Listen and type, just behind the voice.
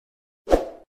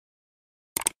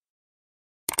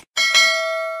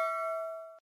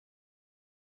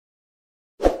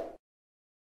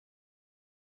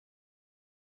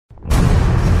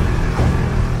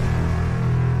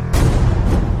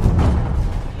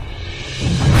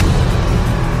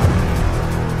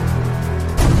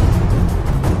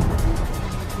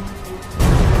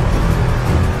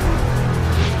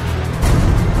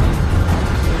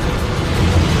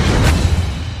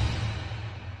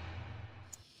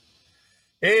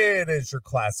It is your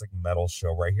classic metal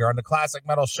show right here on the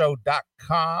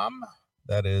classicmetalshow.com.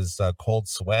 That is Cold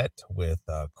Sweat with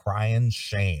Crying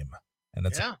Shame. And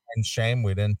it's a crying shame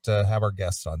we didn't have our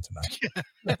guests on tonight.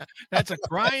 That's a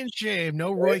crying shame.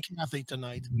 No Roy Cathy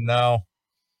tonight. No.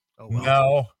 Oh, well.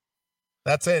 No.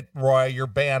 That's it, Roy. You're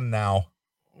banned now.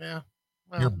 Yeah.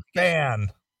 Well, you're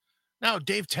banned. Now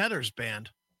Dave Tedder's banned.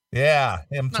 Yeah,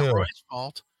 him it's too. Not Roy's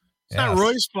fault. It's not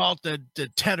Roy's fault that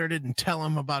Tedder didn't tell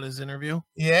him about his interview.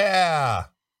 Yeah.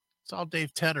 It's all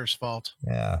Dave Tedder's fault.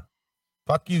 Yeah.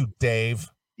 Fuck you, Dave.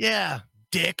 Yeah,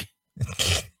 dick.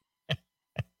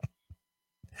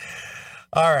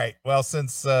 All right. Well,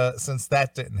 since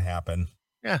that didn't happen,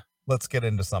 let's get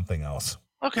into something else.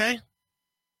 Okay.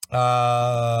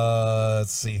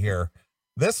 Let's see here.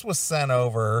 This was sent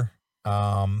over.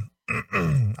 I'm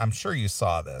sure you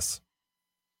saw this.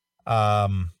 Let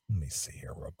me see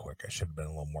here real quick. I should have been a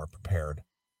little more prepared.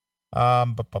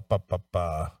 Where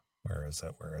is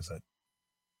it?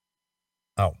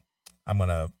 Oh, I'm going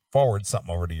to forward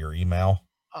something over to your email.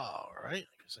 All right.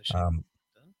 I guess I should.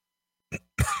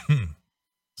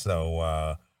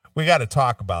 So, we got to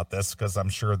talk about this because I'm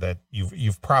sure that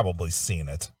you've probably seen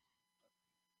it.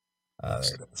 There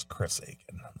it is. Chris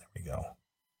Aiken. There we go.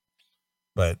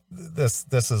 But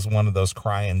this is one of those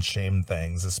crying shame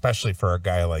things, especially for a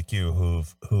guy like you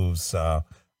who's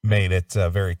made it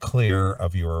very clear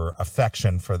of your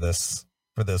affection for this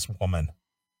woman.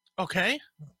 Okay.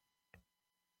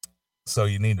 So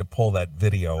you need to pull that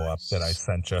video up that I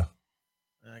sent you.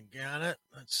 I got it.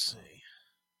 Let's see.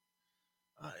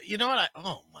 You know what?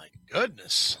 Oh my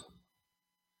goodness.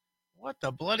 What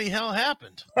the bloody hell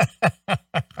happened?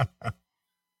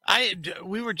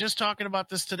 We were just talking about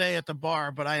this today at the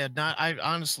bar, but I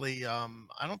honestly, I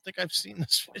don't think I've seen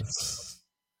this video.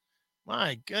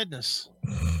 My goodness.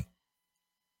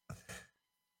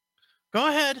 Go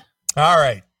ahead. All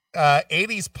right.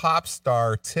 80s pop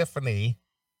star Tiffany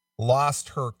lost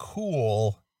her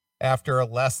cool after a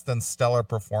less than stellar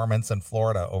performance in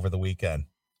Florida over the weekend.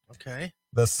 Okay.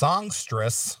 The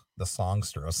songstress,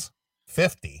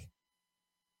 50.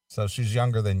 So she's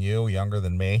younger than you, younger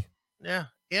than me. Yeah.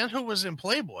 And who was in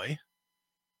Playboy,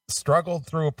 struggled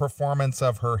through a performance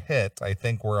of her hit, I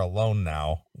Think We're Alone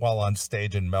Now, while on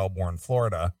stage in Melbourne,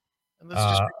 Florida. And let's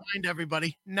just remind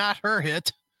everybody, not her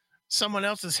hit, someone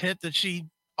else's hit that she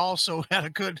also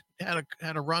had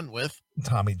a run with.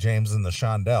 Tommy James and the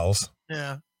Shondells.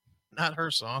 Yeah, not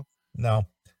her song. No.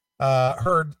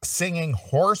 Heard singing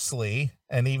hoarsely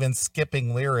and even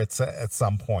skipping lyrics at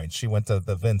some point. She went to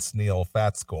the Vince Neil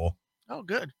Fat School. Oh,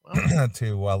 good. Well,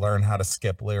 to learn how to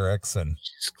skip lyrics, and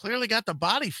she's clearly got the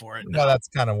body for it. Well, that's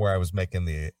kind of where I was making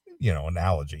the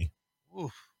analogy.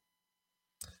 Oof.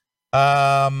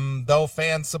 Though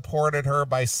fans supported her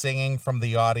by singing from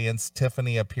the audience,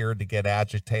 Tiffany appeared to get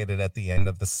agitated at the end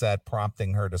of the set,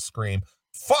 prompting her to scream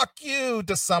 "fuck you"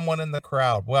 to someone in the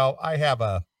crowd. Well, I have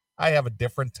a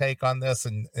different take on this,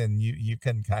 and you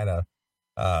can kind of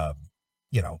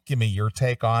give me your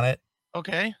take on it.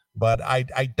 Okay. But I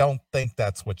don't think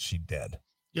that's what she did.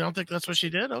 You don't think that's what she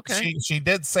did? Okay. She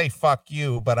did say "fuck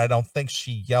you," but I don't think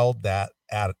she yelled that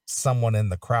at someone in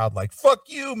the crowd like "fuck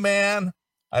you, man."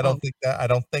 I don't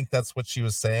think that's what she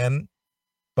was saying.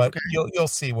 But you'll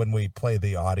see when we play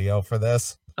the audio for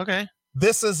this. Okay.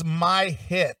 This is my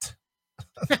hit.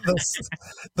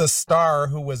 The star,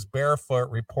 who was barefoot,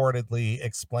 reportedly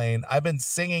explained, "I've been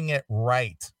singing it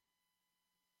right."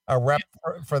 A rep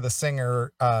for the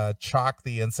singer chalked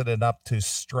the incident up to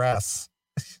stress.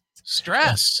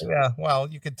 Stress? Yeah, well,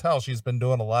 you could tell she's been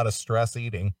doing a lot of stress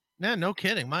eating. Yeah, no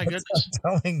kidding. My goodness.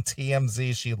 Telling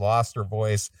TMZ she lost her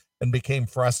voice and became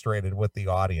frustrated with the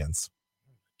audience.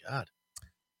 Oh,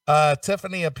 God.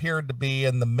 Tiffany appeared to be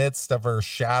in the midst of her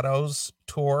Shadows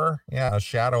tour. Yeah, a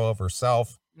shadow of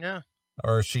herself. Yeah.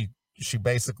 Or she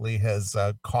basically has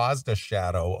caused a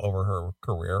shadow over her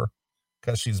career,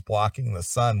 because she's blocking the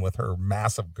sun with her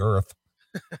massive girth,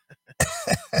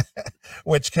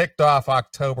 which kicked off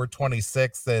October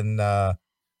 26th in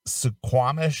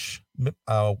Suquamish,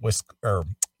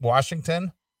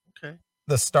 Washington. Okay.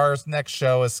 The star's next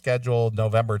show is scheduled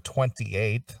November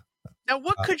 28th. Now,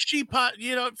 what could she,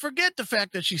 forget the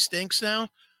fact that she stinks now.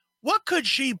 What could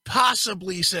she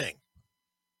possibly sing?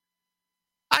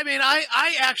 I mean,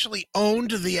 I actually owned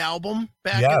the album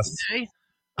back in the day.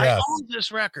 I owned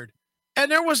this record. And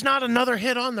there was not another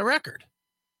hit on the record.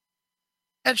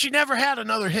 And she never had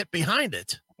another hit behind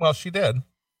it. Well, she did.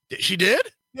 She did?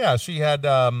 Yeah, she had,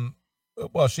 I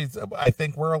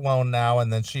Think We're Alone Now.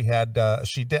 And then she had,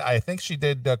 I think she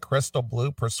did Crystal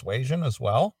Blue Persuasion as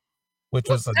well, which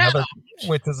is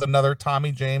another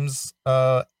Tommy James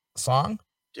song.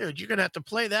 Dude, you're gonna have to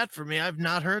play that for me. I've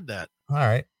not heard that. All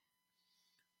right.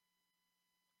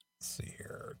 Let's see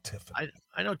here, Tiffany.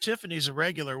 I know Tiffany's a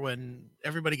regular when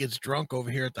everybody gets drunk over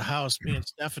here at the house. Me and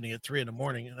Stephanie at 3 a.m.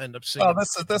 end up singing. Well,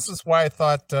 this is why I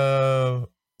thought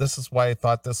this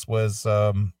was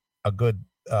a good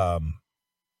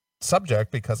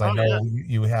subject, because I know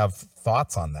you have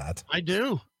thoughts on that. I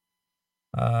do.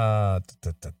 Let's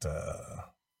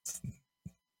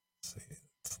see.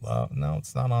 No,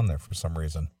 it's not on there for some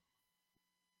reason.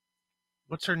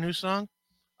 What's her new song?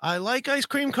 I like ice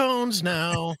cream cones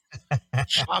now.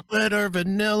 Chocolate or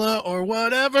vanilla or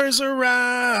whatever's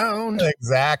around.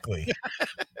 Exactly.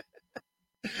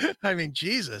 I mean,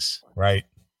 Jesus. Right.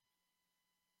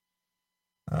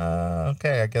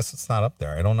 Okay, I guess it's not up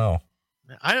there. I don't know.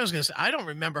 I was gonna say, I don't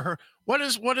remember her. What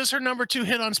is her number 2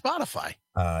 hit on Spotify?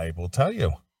 I will tell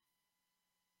you.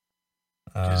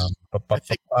 I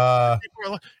think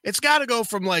it's got to go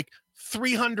from like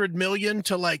 300 million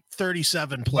to like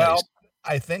 37 plays. Well,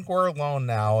 I think We're Alone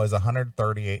Now is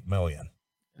 138 million.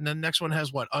 And then the next one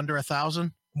has what, under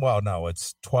 1,000? Well, no,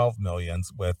 it's 12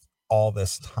 millions with All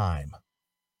This Time.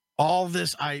 All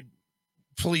this,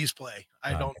 please play.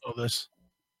 I don't know this.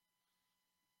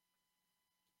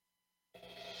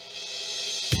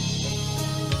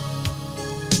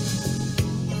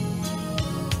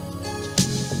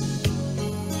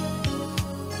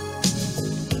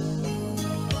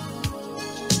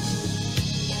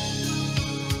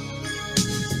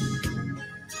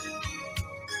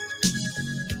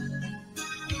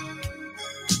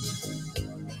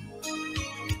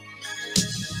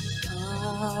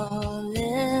 All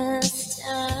this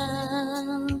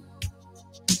time,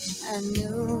 I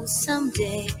knew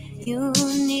someday you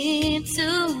need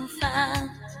to find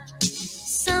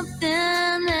something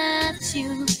that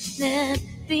you left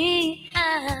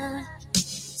behind,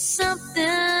 something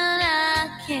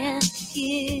I can't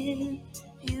give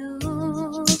you.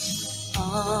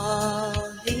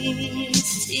 All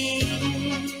these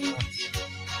tears,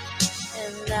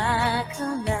 and like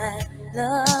a night,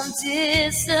 love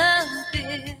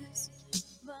disappears.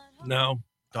 No,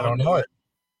 I don't know it.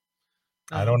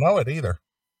 I don't know it either.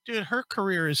 Dude, her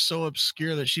career is so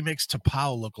obscure that she makes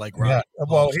Tapao look like Rob. Yeah.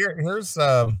 Well, here's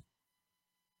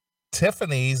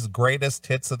Tiffany's greatest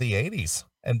hits of the 80s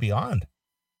and beyond.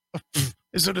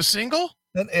 Is it a single?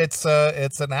 It's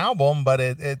an album, but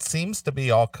it seems to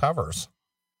be all covers.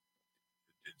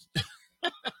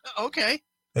 Okay.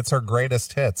 It's her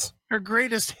greatest hits. Her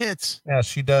greatest hits. Yeah,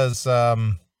 she does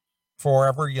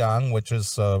Forever Young, which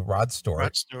is Rod Stewart.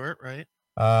 Rod Stewart, right?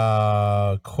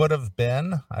 Could Have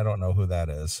Been. I don't know who that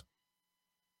is.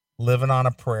 Living on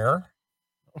a Prayer.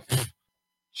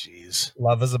 Jeez.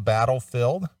 Love is a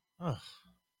Battlefield. Oh.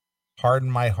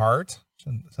 Harden My Heart.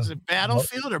 Is it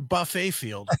Battlefield or Buffet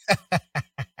Field?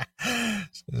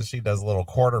 She does a little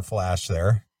quarter flash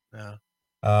there. Yeah.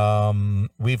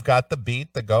 We've Got the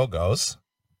Beat, the Go-Go's.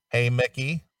 Hey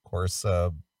Mickey. Of course,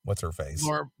 what's her face?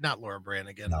 Not Laura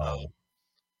Branigan. No.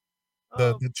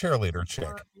 The cheerleader chick.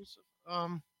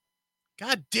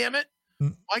 God damn it.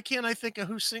 Why can't I think of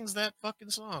who sings that fucking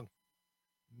song?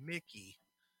 Mickey.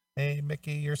 Hey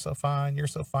Mickey, you're so fine. You're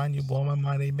so fine. You blow my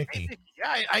mind. Hey Mickey.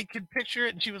 Yeah, I could picture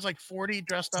it. And she was like 40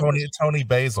 dressed up. Tony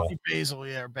Basil. Tony Basil,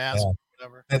 yeah, or Basil,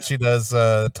 whatever. And she does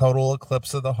Total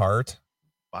Eclipse of the Heart.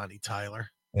 Bonnie Tyler.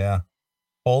 Yeah.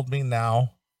 Hold Me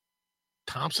Now.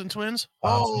 Thompson Twins.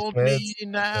 Hold Me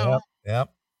Now.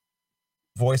 Yep.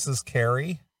 Voices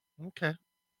Carry. Okay.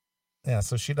 Yeah,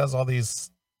 so she does all these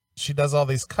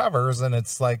covers, and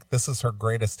it's like this is her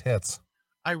greatest hits.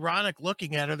 Ironic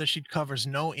looking at her that she covers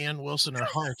no Ann Wilson or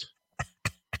Heart.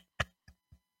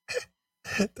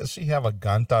 Does she have a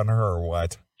gunt on her or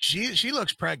what? She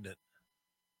looks pregnant.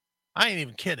 I ain't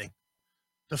even kidding.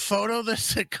 The photo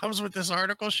that comes with this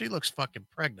article, she looks fucking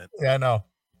pregnant. Yeah, I know.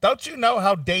 Don't you know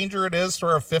how dangerous it is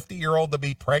for a 50-year-old to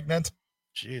be pregnant?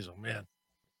 Jeez, oh man.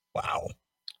 Wow.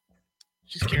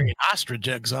 She's carrying ostrich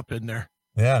eggs up in there.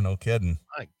 Yeah, no kidding.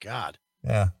 My God.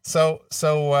 Yeah. So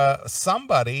some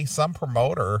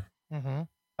promoter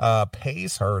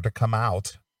pays her to come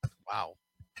out. Wow.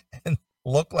 And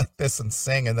look like this and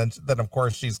sing, and then of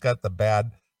course she's got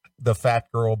the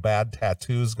fat girl bad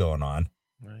tattoos going on.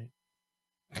 Right.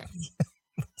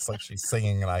 It's like she's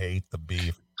singing, and I ate the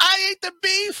beef. I ate the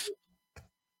beef.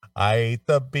 I ate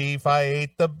the beef. I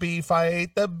ate the beef. I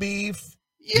ate the beef.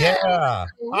 Yeah.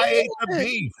 I ate the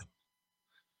beef.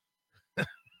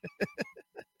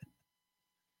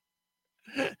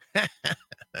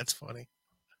 That's funny.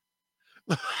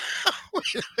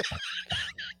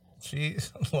 She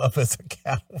love is a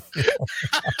cattle field.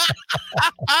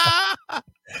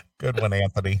 Good one,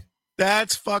 Anthony.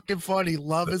 That's fucking funny.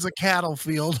 Love is a cattle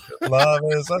field. Love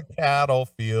is a cattle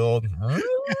field.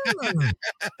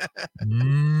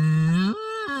 Mm.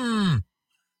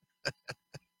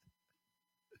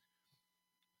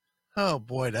 Oh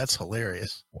boy, that's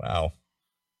hilarious. Wow.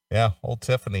 Yeah, old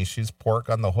Tiffany, she's pork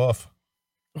on the hoof.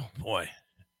 Oh boy.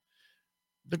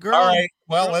 The girl. All right.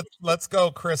 Well, let's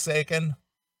go, Chris Aiken.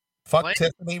 Fuck What?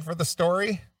 Tiffany for the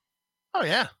story. Oh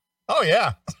yeah. Oh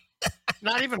yeah.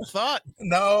 Not even a thought.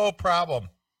 No problem.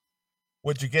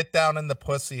 Would you get down in the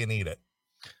pussy and eat it?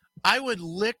 I would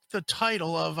lick the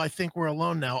title of I Think We're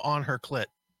Alone Now on her clit.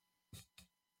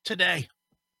 Today.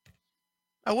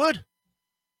 I would.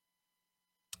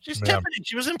 She's Tiffany.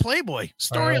 She was in Playboy.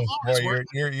 Story alone is boy,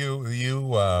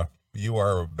 you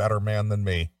are a better man than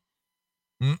me.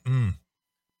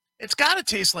 It's got to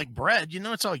taste like bread. You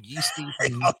know, it's all yeasty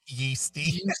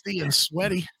yeasty and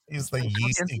sweaty. She's the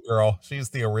yeasty girl. She's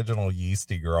the original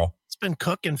yeasty girl. It's been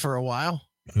cooking for a while.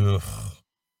 Ugh.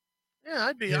 Yeah,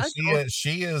 I'd be. Yeah,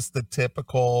 she is the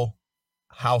typical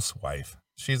housewife.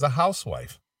 She's a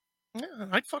housewife. Yeah,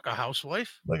 I'd fuck a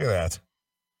housewife. Look at that.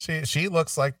 She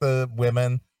looks like the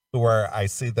women who I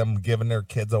see them giving their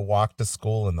kids a walk to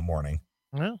school in the morning.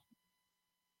 Yeah.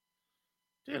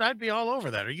 Dude, I'd be all over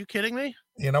that. Are you kidding me?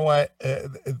 You know what?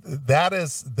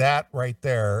 That right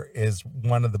there is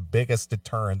one of the biggest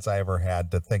deterrents I ever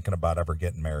had to thinking about ever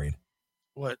getting married.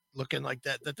 What, looking like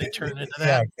that they turn into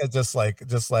that? Yeah, just like,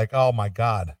 oh my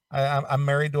God, I'm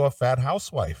married to a fat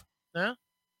housewife. Yeah.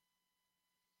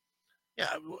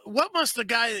 Yeah. What must the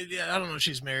guy? I don't know if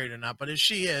she's married or not, but if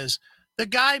she is, the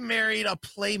guy married a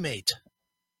playmate,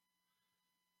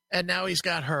 and now he's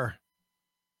got her.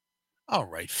 All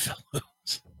right, fellas.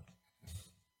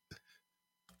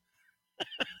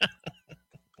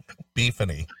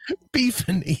 Beefany.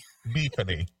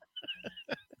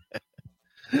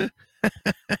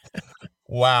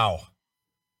 Wow.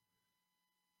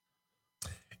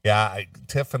 Yeah,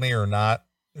 Tiffany or not,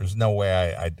 there's no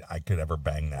way I could ever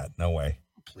bang that. No way.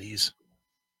 Please.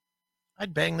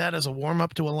 I'd bang that as a warm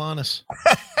up to Alanis.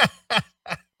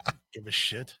 Give a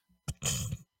shit.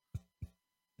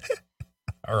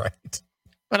 All right.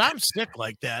 But I'm sick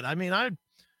like that. I mean, I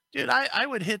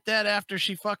would hit that after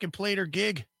she fucking played her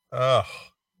gig. Ugh.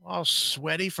 All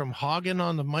sweaty from hogging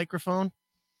on the microphone.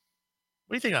 What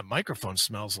do you think that microphone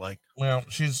smells like? Well,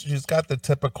 she's got the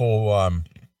typical,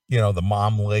 the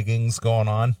mom leggings going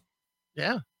on.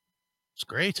 Yeah, it's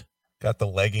great. Got the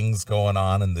leggings going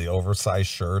on and the oversized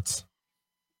shirts.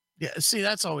 Yeah, see,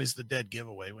 that's always the dead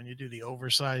giveaway when you do the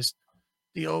oversized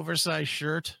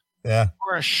shirt. Yeah.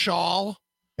 Or a shawl.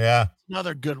 Yeah.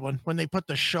 Another good one. When they put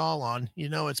the shawl on, you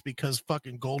know it's because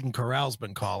fucking Golden Corral's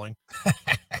been calling.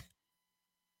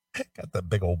 Got the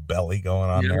big old belly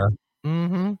going on there.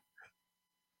 Mm-hmm.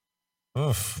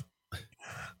 Oof.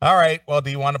 All right. Well, do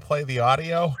you want to play the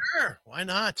audio? Sure. Why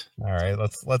not? All right.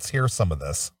 Let's hear some of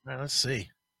this. All right, let's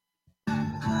see. All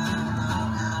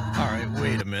right.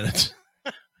 Wait a minute.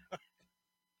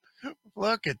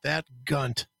 Look at that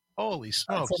gunt. Holy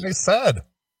smokes. That's what they said.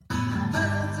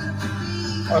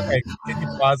 Okay. Can you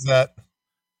pause that?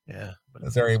 Yeah. But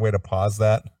is there any way to pause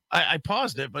that? I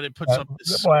paused it, but it puts up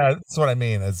this. Well, that's what I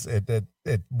mean. Is it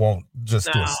won't just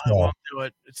do a stall. It won't do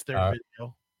it. It's their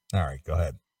video. All right, go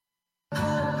ahead.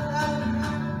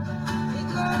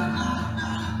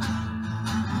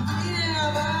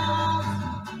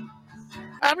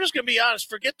 I'm just going to be honest.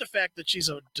 Forget the fact that she's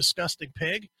a disgusting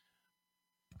pig.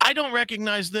 I don't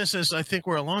recognize this as I Think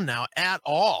We're Alone Now at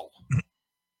all.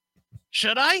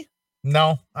 Should I?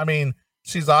 No, I mean,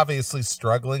 she's obviously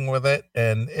struggling with it,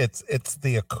 and it's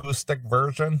the acoustic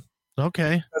version.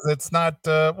 Okay. It's not,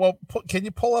 can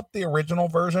you pull up the original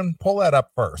version? Pull that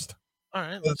up first. All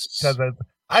right. Because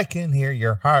I can hear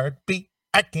your heartbeat.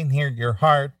 I can hear your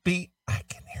heartbeat. I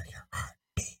can hear your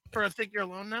heartbeat. For I Think You're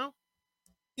Alone Now?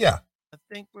 Yeah. I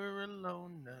think we're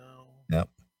alone now. Yep.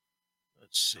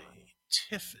 Let's see.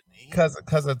 Tiffany. Because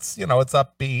it's, it's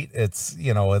upbeat. It's,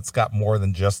 it's got more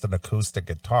than just an acoustic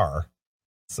guitar.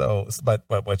 So, but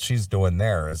what she's doing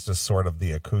there is just sort of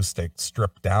the acoustic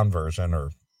stripped down version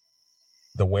or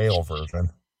the whale version.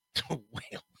 The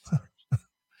whale.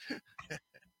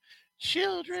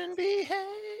 Children behave.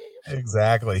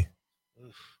 Exactly.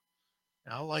 Oof.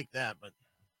 I like that, but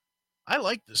I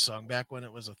liked this song back when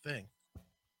it was a thing.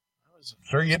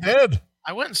 Sure you did.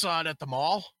 I went and saw it at the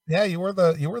mall. Yeah, you were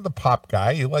the pop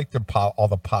guy. You liked all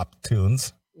the pop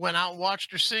tunes. Went out and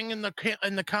watched her sing in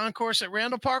the concourse at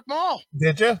Randall Park Mall.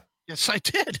 Did you? Yes, I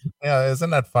did. Yeah,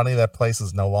 isn't that funny? That place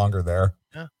is no longer there.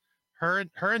 Yeah, her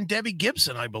and Debbie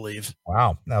Gibson, I believe.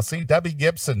 Wow. Now see, Debbie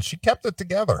Gibson, she kept it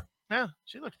together. Yeah,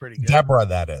 she looked pretty good. Deborah,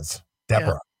 that is.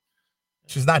 Deborah.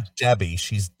 She's not Debbie.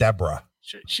 She's Deborah.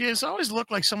 She has always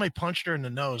looked like somebody punched her in the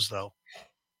nose, though.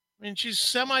 I mean, she's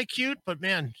semi-cute, but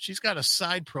man, she's got a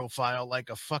side profile like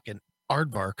a fucking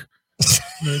aardvark.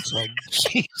 It's like,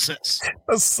 Jesus.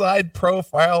 A side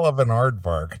profile of an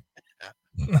aardvark.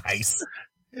 Nice.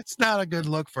 It's not a good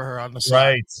look for her on the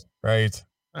side. Right.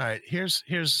 All right, here's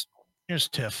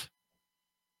Tiff.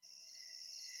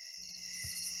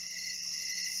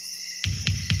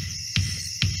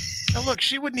 Now look,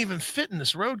 she wouldn't even fit in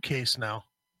this road case now.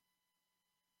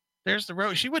 There's the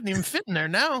road. She wouldn't even fit in there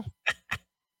now.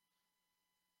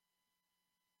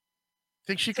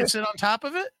 Think she could sit on top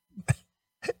of it?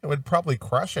 It would probably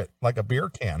crush it like a beer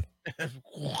can. Let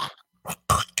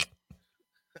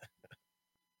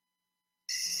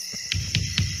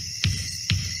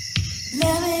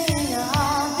me hear your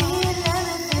heartbeat, let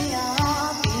me feel your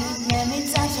heartbeat, let me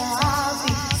touch your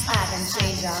heartbeat, I can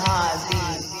change your heartbeat.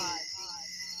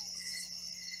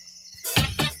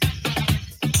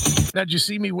 Now, did you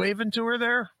see me waving to her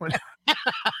there?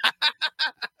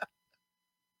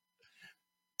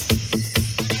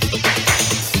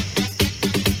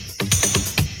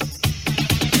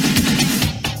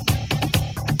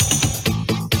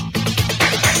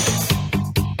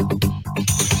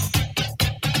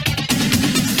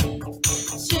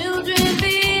 Children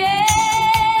behave,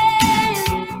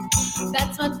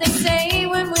 that's what they say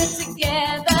when we're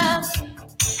together,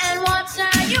 and watch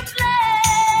how you play.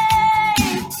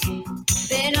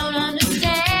 They don't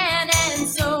understand, and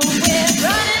so we're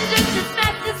running just as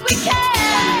fast as we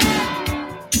can,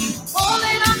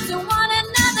 holding on to one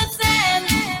another's hand,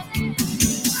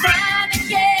 trying to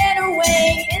get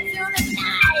away into the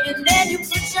night, and then you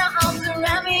put your arms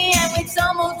around me and we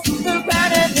tumble to the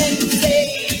ground, and then you say,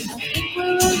 I think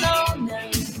we're alone now.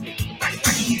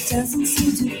 It doesn't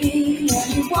seem to be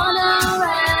anyone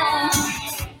around.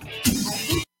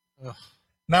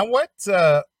 Now,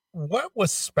 what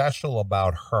was special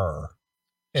about her?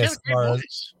 She had a great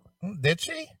voice. Did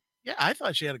she? Yeah, I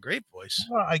thought she had a great voice.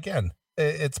 Well, again,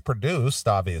 it's produced,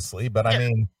 obviously, but I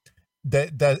mean,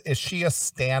 is she a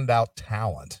standout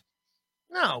talent?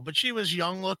 No, but she was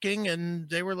young looking, and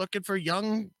they were looking for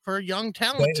young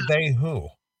talent. They who?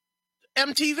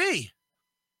 MTV.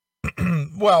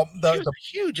 Well, She was a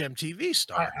huge MTV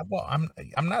star.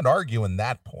 I'm not arguing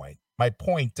that point. My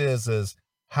point is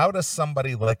how does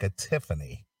somebody like a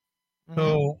Tiffany,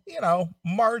 who,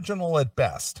 marginal at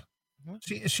best,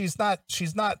 she's not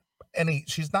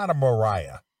a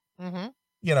Mariah.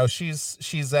 Mm-hmm.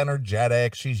 She's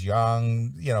energetic, she's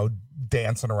young,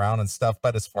 dancing around and stuff.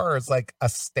 But as far as like a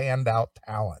standout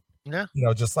talent, Yeah.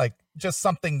 just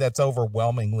something that's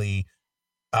overwhelmingly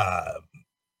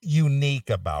unique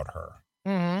about her.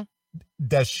 Mm-hmm.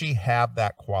 Does she have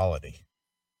that quality?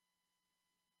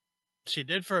 She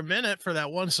did for a minute for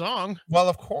that one song. Well,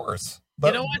 of course. But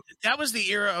you know what? That was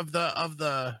the era of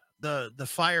the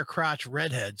fire crotch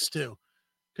redheads too,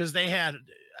 because they had.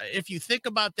 If you think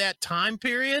about that time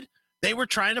period, they were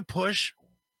trying to push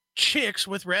chicks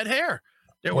with red hair.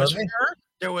 There was her.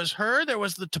 There was her. There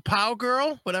was the Tapao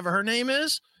girl, whatever her name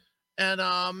is, and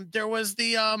there was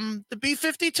the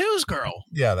B-52s girl.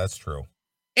 Yeah, that's true.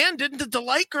 And didn't the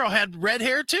Delight girl had red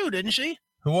hair too? Didn't she?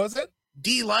 Who was it?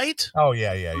 Delight. Oh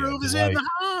yeah. Groove is in the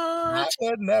heart. I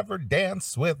could never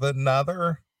dance with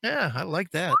another. Yeah, I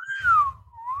like that.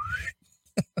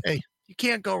 Hey, you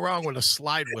can't go wrong with a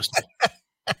slide whistle.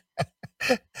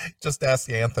 Just ask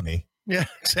Anthony. Yeah,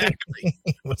 exactly.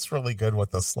 He was really good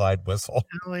with the slide whistle.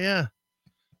 Oh yeah.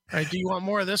 All right, do you want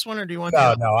more of this one, or do you want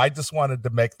No, I just wanted to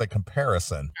make the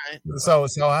comparison. Right. So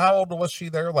how old was she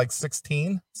there? Like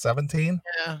 16, 17?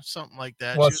 Yeah, something like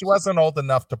that. Well, she wasn't old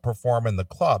enough to perform in the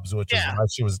clubs, which is why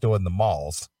she was doing the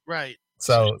malls. Right.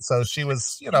 So she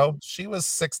was, she was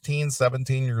 16,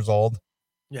 17 years old.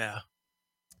 Yeah.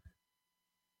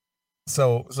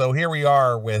 So here we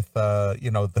are with, the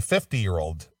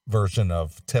 50-year-old version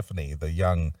of Tiffany, the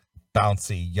young,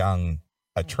 bouncy, young,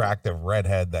 attractive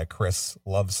redhead that Chris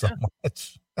loves so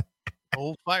much.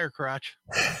 Old fire crotch.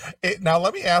 Now,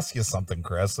 let me ask you something,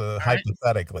 Chris,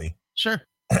 hypothetically. Sure.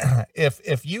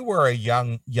 If you were a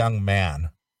young man,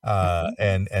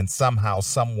 and somehow,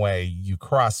 some way you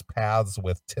cross paths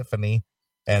with Tiffany,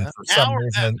 and for some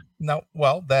reason,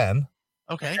 then.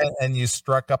 Okay. And you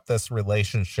struck up this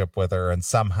relationship with her, and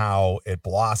somehow it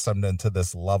blossomed into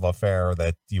this love affair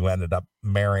that you ended up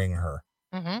marrying her.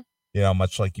 Mm-hmm.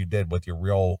 Much like you did with your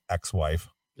real ex-wife.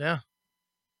 Yeah.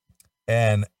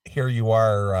 And here you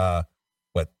are,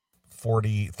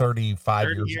 35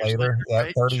 years later? Yeah,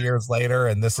 right? 30 years later,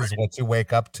 and this is what you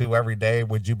wake up to every day.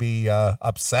 Would you be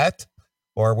upset?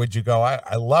 Or would you go,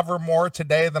 I love her more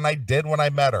today than I did when I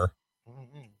met her?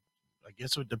 Mm-hmm.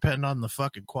 guess it would depend on the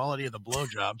fucking quality of the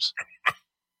blowjobs.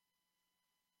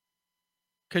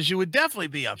 Because you would definitely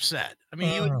be upset. I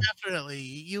mean, you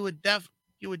would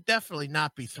definitely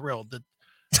not be thrilled.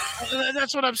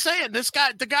 That's what I'm saying.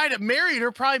 The guy that married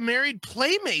her probably married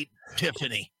Playmate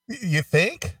Tiffany. You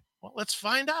think? Well, let's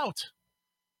find out.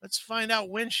 Let's find out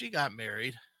when she got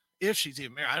married. If she's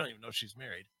even married. I don't even know if she's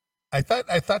married. I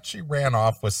thought she ran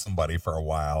off with somebody for a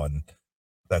while, and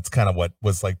that's kind of what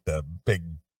was like the big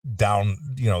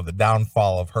the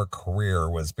downfall of her career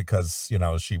was because,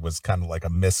 she was kind of like a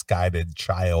misguided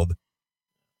child.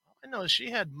 I know she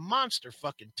had monster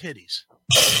fucking titties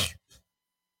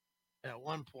at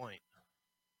one point.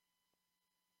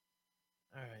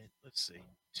 All right, let's see.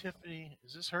 Tiffany,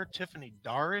 is this her? Tiffany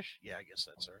Darish? Yeah, I guess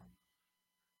that's her.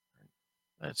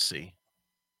 Let's see.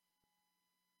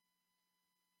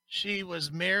 She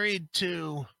was married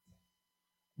to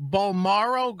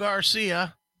Bomaro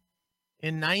Garcia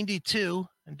in 92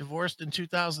 and divorced in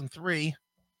 2003.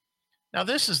 Now,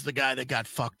 this is the guy that got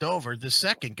fucked over. The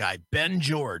second guy, Ben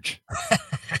George.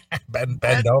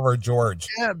 Bend over George.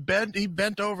 Yeah, he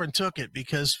bent over and took it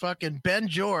because fucking Ben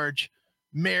George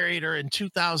married her in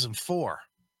 2004.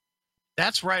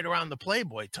 That's right around the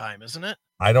Playboy time, isn't it?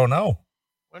 I don't know.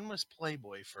 When was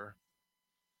Playboy for?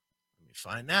 Let me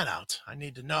find that out. I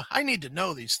need to know. I need to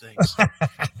know these things.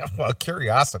 Well,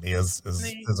 curiosity is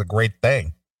a great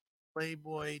thing.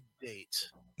 Playboy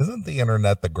date. Isn't the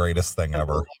internet the greatest thing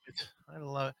ever? I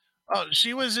love it. Oh,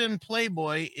 she was in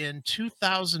Playboy in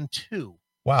 2002.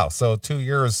 Wow. So 2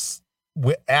 years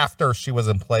after she was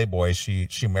in Playboy,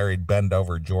 she married Bend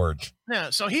Over George. Yeah.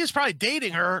 So he's probably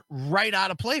dating her right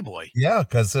out of Playboy. Yeah.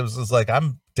 Cause it was like,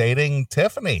 I'm dating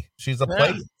Tiffany. She's a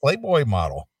Playboy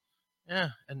model. Yeah.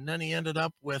 And then he ended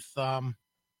up with,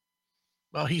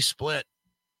 he split.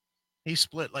 He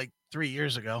split like 3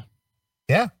 years ago.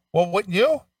 Yeah. Well, wouldn't you?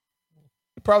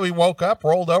 You probably woke up,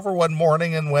 rolled over one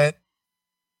morning and went,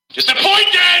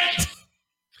 disappointed.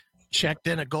 Checked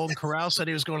in at Golden Corral, said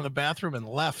he was going to the bathroom and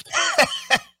left.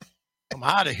 I'm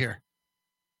out of here.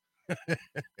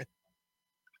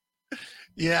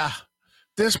 Yeah.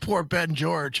 This poor Ben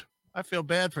George. I feel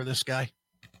bad for this guy.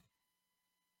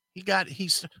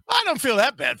 I don't feel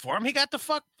that bad for him. He got the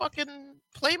fucking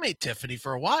Playmate Tiffany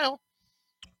for a while.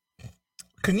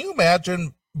 Can you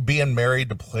imagine being married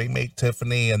to Playmate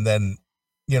Tiffany and then,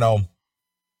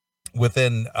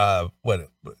 within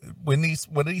when he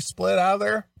split out of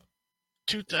there?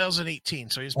 2018.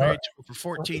 So he's married to her for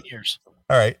 14 years.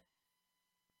 All right.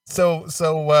 So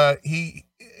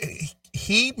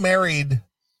he married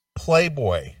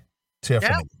Playboy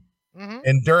Tiffany. Yeah. Mm-hmm.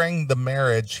 And during the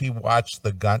marriage, he watched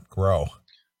the gunt grow.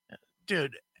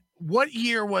 Dude, what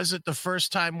year was it the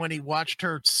first time when he watched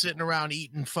her sitting around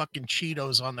eating fucking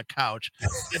Cheetos on the couch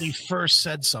that he first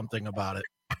said something about it?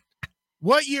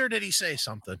 What year did he say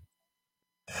something?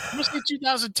 It must be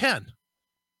 2010.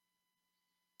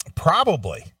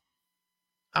 Probably.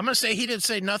 I'm gonna say he didn't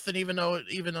say nothing, even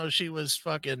though she was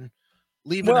fucking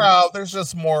leaving. Well, there's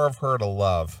just more of her to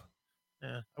love.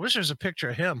 Yeah, I wish there's a picture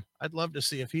of him. I'd love to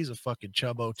see if he's a fucking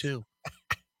chubbo too.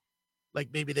 Like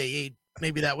maybe they ate.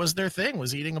 Maybe that was their thing,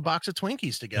 was eating a box of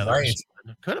Twinkies together. Right.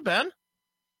 Could have been.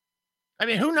 I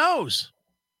mean, who knows?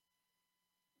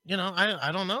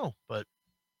 I don't know, but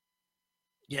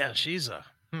yeah, she's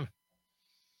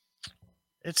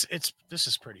this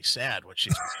is pretty sad what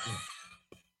she's doing.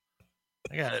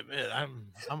 I gotta admit,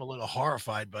 I'm a little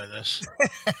horrified by this.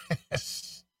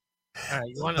 All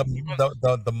right,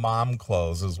 the mom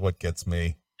clothes is what gets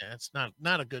me. Yeah, it's not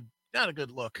a good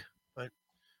look. But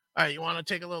all right, you want to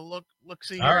take a little look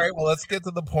see here? All right, well, let's get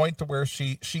to the point to where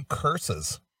she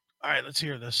curses. All right, let's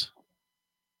hear this.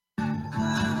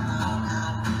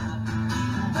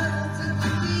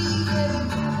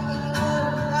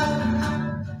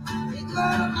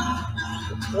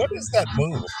 What is that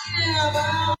move?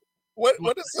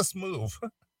 What is this move?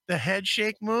 The head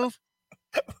shake move?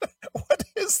 What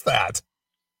is that?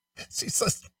 She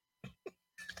says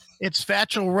it's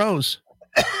Fatchel Rose.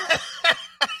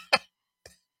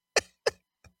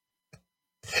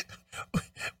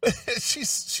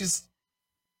 she's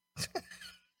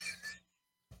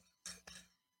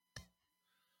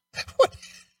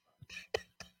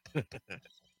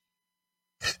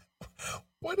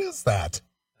what is that?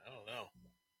 I don't know.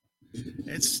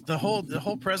 It's the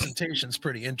whole presentation's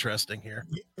pretty interesting here.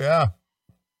 Yeah.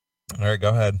 All right, go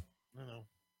ahead. Oh,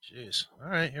 jeez. All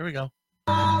right, here we go.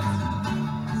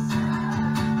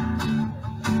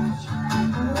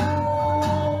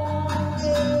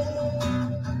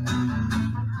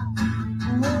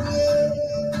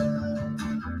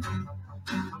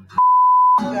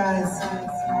 Guys,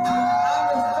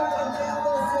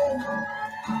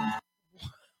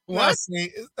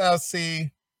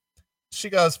 see. She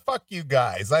goes, "Fuck you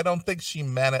guys." I don't think she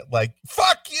meant it like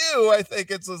 "fuck you." I think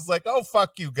it's just like, "Oh,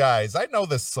 fuck you guys. I know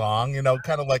this song,"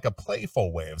 kind of like a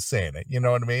playful way of saying it. You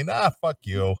know what I mean? Fuck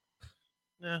you.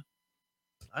 Yeah,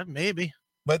 maybe.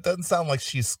 But it doesn't sound like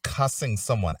she's cussing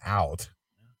someone out.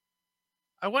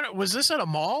 I wonder, was this at a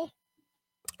mall?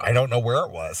 I don't know where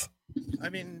it was. I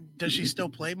mean, does she still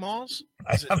play malls?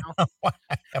 Is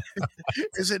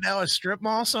Is it now a strip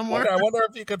mall somewhere? I wonder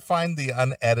if you could find the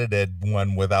unedited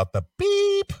one without the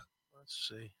beep.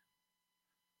 Let's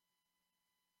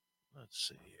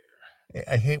see here.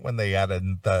 I hate when they added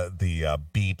the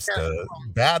beeps. The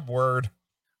bad word.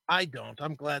 I don't.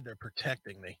 I'm glad they're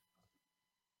protecting me.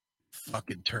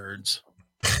 Fucking turds.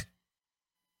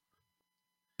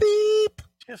 Beep.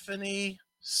 Tiffany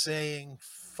saying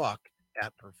fuck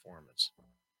at performance.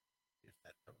 If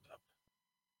that comes up.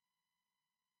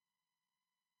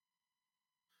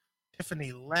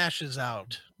 Tiffany lashes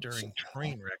out during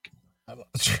train wreck.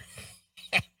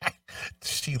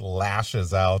 She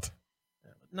lashes out.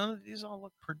 Yeah, but none of these all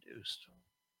look produced.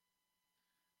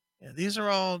 Yeah,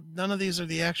 none of these are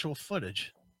the actual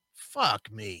footage.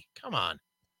 Fuck me. Come on.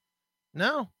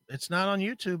 No, it's not on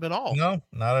YouTube at all. No,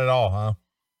 not at all, huh?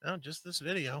 No, just this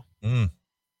video. All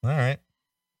right.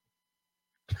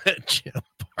 Jim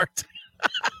Bart.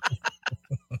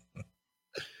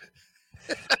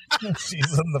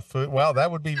 She's in the food. Well,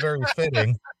 that would be very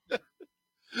fitting.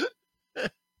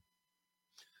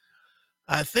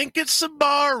 I think it's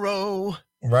Sbarro.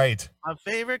 Right. My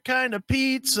favorite kind of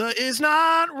pizza is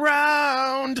not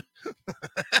round.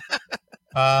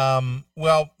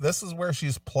 Well, this is where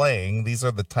she's playing. These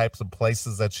are the types of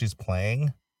places that she's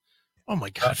playing. Oh my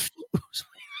God.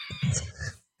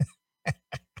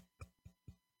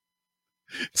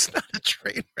 It's not a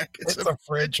train wreck. It's a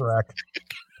fridge wreck.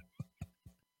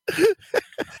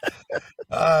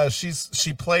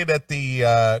 She played at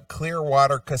the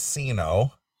Clearwater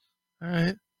Casino. All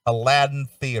right. Aladdin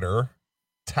Theater,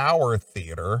 Tower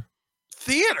Theater.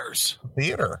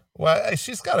 Theater. Well,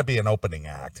 she's got to be an opening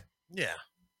act. Yeah.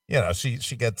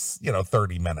 She gets,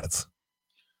 30 minutes.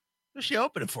 Who's she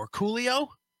opening for? Coolio?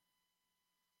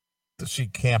 Does she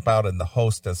camp out in the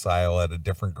hostess aisle at a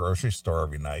different grocery store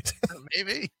every night?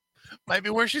 Maybe. Might be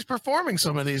where she's performing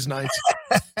some of these nights.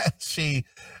 She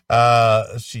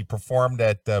performed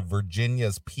at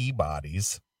Virginia's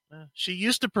Peabody's. She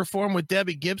used to perform with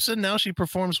Debbie Gibson. Now she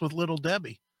performs with Little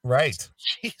Debbie. Right.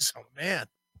 Jeez, oh man.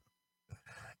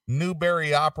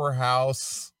 Newberry Opera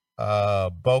House,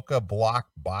 Boca Block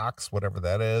Box, whatever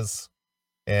that is,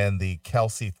 and the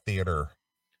Kelsey Theater.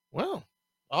 Well,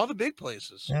 all the big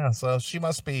places. Yeah, so she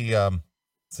must be.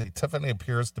 Tiffany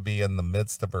appears to be in the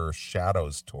midst of her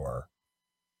Shadows tour.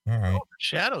 All right. Oh,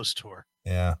 Shadows tour.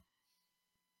 Yeah.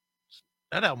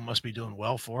 That album must be doing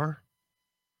well for her.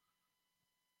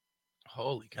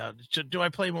 Holy cow! Do I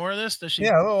play more of this? Does she?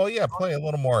 Yeah. Oh, yeah. Play a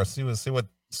little more. See what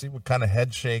kind of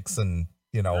head shakes and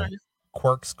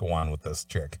quirks go on with this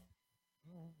chick.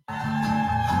 This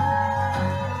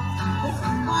is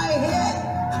my hit.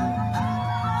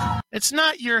 It's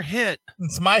not your hit.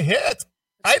 It's my hit.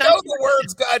 I know the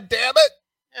words. God damn it.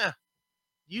 Yeah.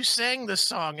 You sang this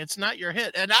song. It's not your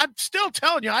hit, and I'm still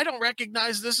telling you, I don't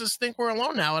recognize this as "Think We're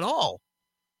Alone Now" at all.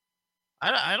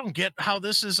 I don't get how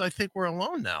this is. I think we're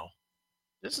alone now.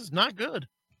 This is not good.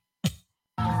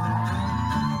 I've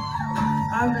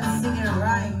been singing it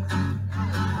right.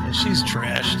 Yeah, she's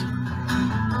trashed.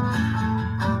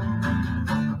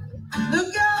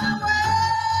 Look out the way.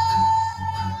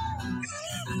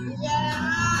 Yeah.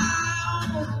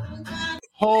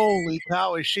 Holy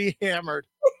cow, is she hammered?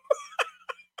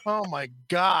 Oh my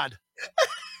God.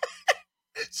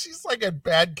 She's like at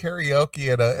bad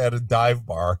karaoke at a dive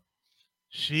bar.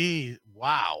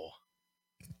 Wow.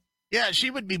 Yeah, she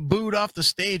would be booed off the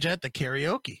stage at the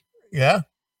karaoke. Yeah.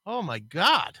 Oh my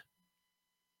God.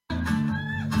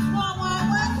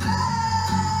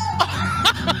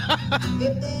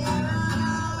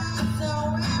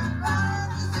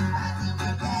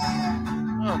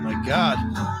 Oh my God.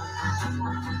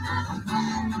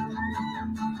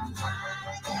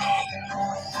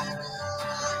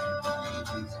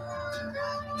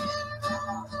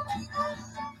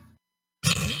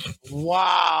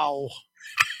 Wow.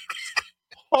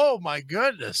 Oh my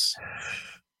goodness.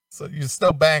 So you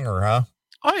still bang her, huh?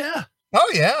 Oh yeah.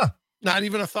 Oh yeah. Not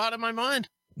even a thought in my mind.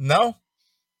 No.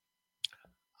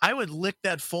 I would lick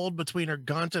that fold between her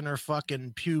gunt and her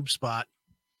fucking pube spot.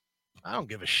 I don't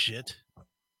give a shit.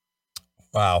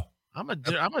 Wow. I'm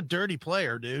a dirty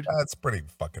player, dude. That's pretty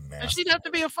fucking nasty. And she'd have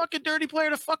to be a fucking dirty player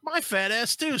to fuck my fat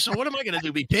ass too. So what am I gonna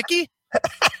do? Be picky?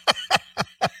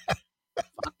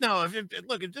 Fuck No,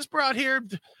 look, if this brought here,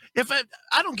 if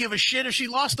I don't give a shit if she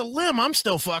lost a limb, I'm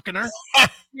still fucking her. I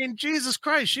mean, Jesus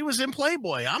Christ, she was in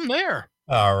Playboy. I'm there.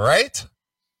 All right.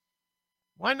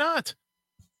 Why not?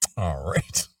 All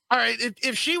right. All right.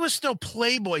 If she was still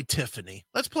Playboy Tiffany,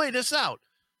 let's play this out.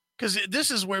 Because this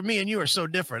is where me and you are so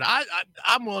different.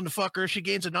 I'm willing to fuck her if she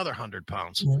gains another 100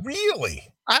 pounds. Really?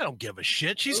 I don't give a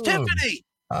shit. She's Ooh. Tiffany.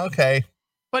 Okay.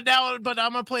 But I'm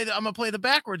gonna play the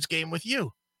backwards game with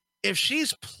you. If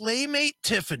she's Playmate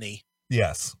Tiffany,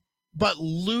 Yes. but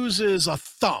loses a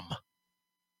thumb,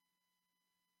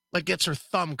 like gets her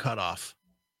thumb cut off,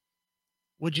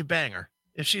 would you bang her?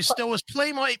 If she still was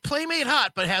Playmate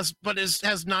hot, but has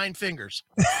 9 fingers.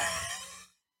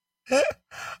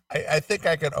 I think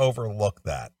I could overlook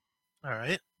that. All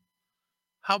right.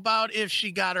 How about if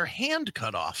she got her hand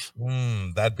cut off?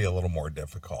 That'd be a little more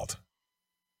difficult.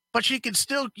 But she could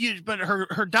still use, but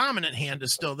her dominant hand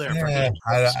is still there. Yeah,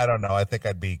 I don't know. I think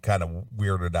I'd be kind of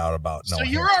weirded out about no. So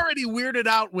you're hand. already weirded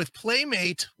out with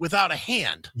Playmate without a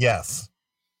hand. Yes.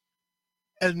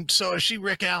 And so if she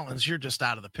Rick Allen's, you're just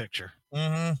out of the picture.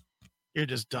 Mm-hmm. You're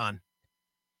just done.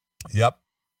 Yep.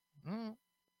 Mm.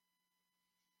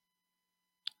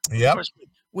 Yep. Of course,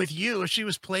 with you, if she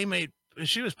was Playmate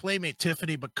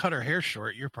Tiffany but cut her hair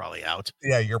short, you're probably out.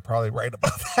 Yeah, you're probably right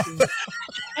about that.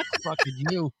 Fucking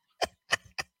you.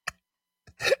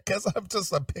 Because I'm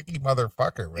just a picky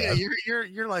motherfucker, man. Yeah,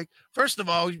 you're like, first of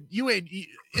all,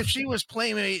 if she was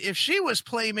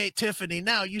Playmate Tiffany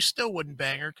now, you still wouldn't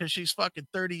bang her because she's fucking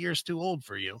 30 years too old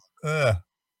for you.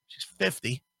 She's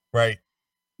 50. Right.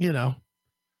 You know.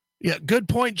 Yeah, good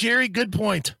point, Jerry. Good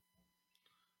point.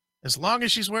 As long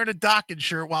as she's wearing a Dawkins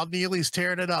shirt while Neely's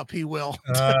tearing it up, he will.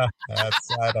 I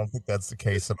don't think that's the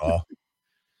case at all.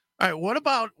 All right. What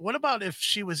about if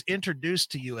she was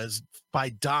introduced to you by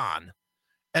Don,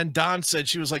 and Don said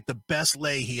she was like the best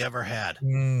lay he ever had?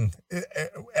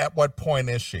 At what point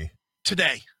is she?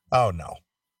 Today. Oh no.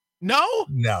 No?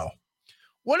 No.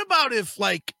 What about if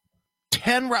like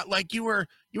 10 like you were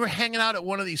hanging out at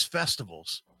one of these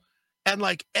festivals, and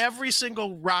like every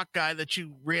single rock guy that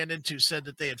you ran into said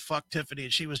that they had fucked Tiffany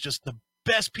and she was just the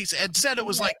best piece, and said it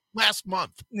was like last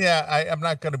month. Yeah, I'm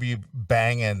not going to be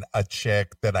banging a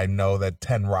chick that I know that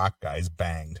 10 rock guys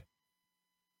banged.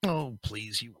 Oh,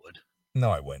 please, you would. No,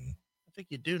 I wouldn't. I think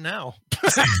you do now.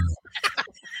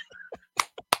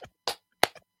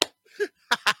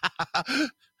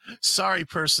 Sorry,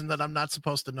 person that I'm not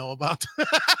supposed to know about.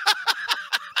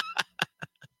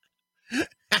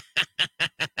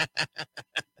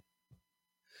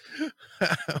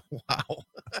 Wow.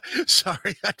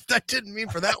 Sorry. I didn't mean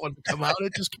for that one to come out.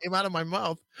 It just came out of my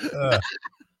mouth.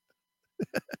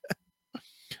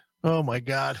 Oh, my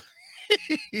God.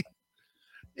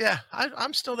 Yeah,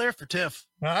 I'm still there for Tiff.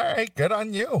 All right, good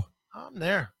on you. I'm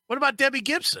there. What about Debbie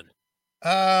Gibson?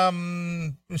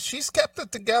 She's kept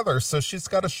it together, so she's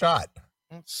got a shot.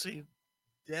 Let's see.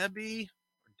 Debbie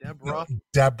or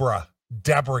Deborah?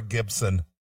 Deborah Gibson.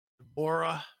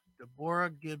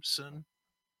 Deborah Gibson,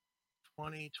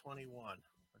 2021.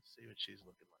 Let's see what she's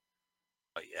looking like.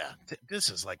 Oh yeah, this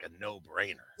is like a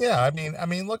no-brainer. Yeah, I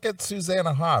mean, look at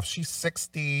Susanna Hoff. She's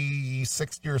 60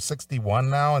 or 61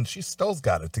 now, and she still's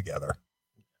got it together.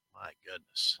 My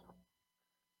goodness.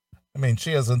 I mean,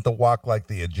 she isn't the walk like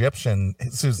the Egyptian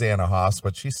Susanna Hoff,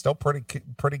 but she's still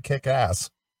pretty kick ass.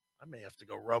 I may have to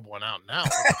go rub one out now.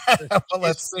 Well,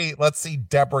 let's see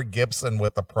Deborah Gibson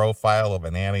with the profile of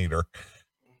an anteater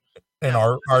and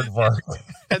aardvark.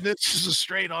 And this is a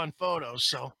straight-on photo,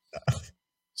 so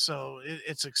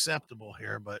it's acceptable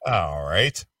here. But all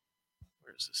right,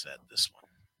 where's this at? This one.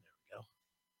 There we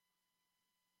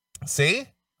go. See,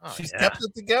 she's kept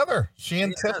it together. She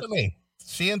and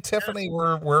Tiffany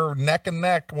were neck and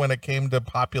neck when it came to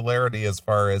popularity, as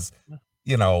far as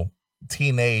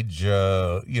teenage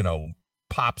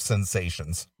pop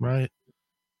sensations. Right.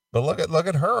 But look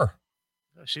at her.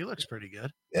 She looks pretty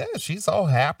good. Yeah, she's all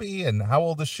happy. And how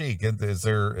old is she? Is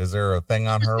there a thing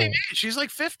on her? She's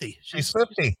like 50. She's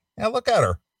 50. Yeah, look at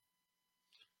her.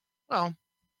 Well,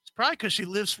 it's probably because she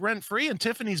lives rent-free in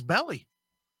Tiffany's belly.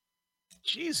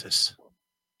 Jesus.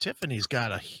 Tiffany's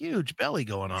got a huge belly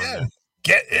going on. Yeah.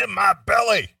 Get in my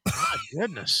belly. My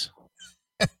goodness.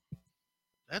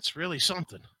 That's really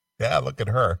something. Yeah, look at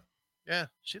her. Yeah,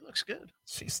 she looks good.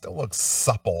 She still looks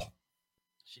supple.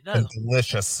 She does. And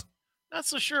delicious. Not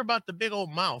so sure about the big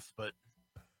old mouth, but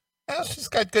yeah, she's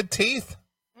got good teeth.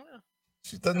 Yeah.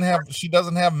 She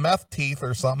doesn't have meth teeth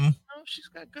or something. No, she's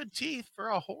got good teeth for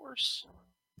a horse.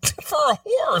 For a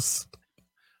horse.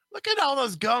 Look at all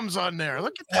those gums on there.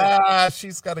 Look at that.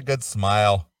 She's got a good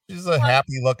smile. She's a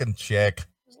happy looking chick.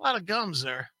 There's a lot of gums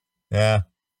there. Yeah.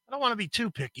 I don't want to be too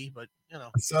picky, but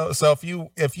So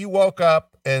if you woke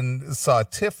up and saw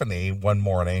Tiffany one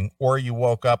morning, or you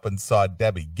woke up and saw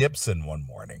Debbie Gibson one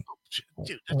morning,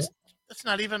 dude, that's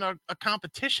not even a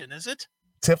competition, is it?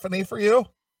 Tiffany for you?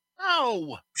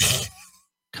 No.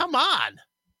 Come on.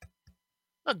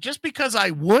 Look, just because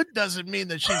I would doesn't mean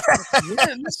that she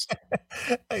wins.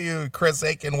 Chris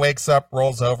Aiken wakes up,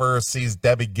 rolls over, sees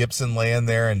Debbie Gibson laying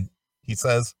there, and he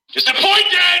says,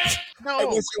 Disappointed! No, I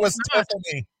wish it was not.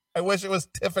 Tiffany. I wish it was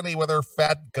Tiffany with her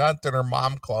fat gunt and her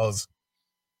mom clothes.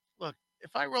 Look,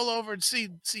 if I roll over and see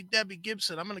Debbie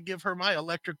Gibson, I'm going to give her my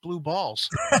electric blue balls.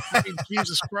 I mean,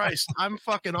 Jesus Christ, I'm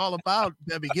fucking all about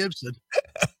Debbie Gibson.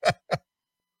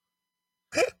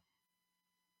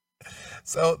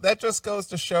 So that just goes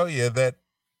to show you that,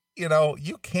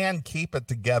 you can keep it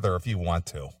together if you want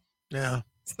to. Yeah.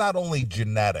 It's not only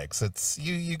genetics. It's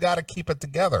you got to keep it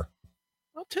together.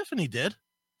 Well, Tiffany did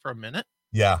for a minute.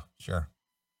 Yeah, sure.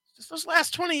 Just those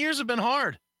last 20 years have been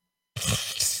hard.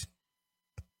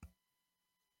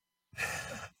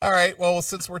 All right. Well,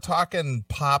 since we're talking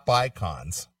pop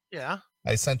icons, Yeah.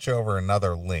 I sent you over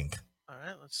another link. All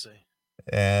right, let's see.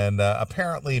 And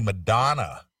apparently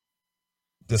Madonna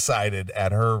decided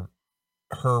at her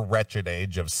wretched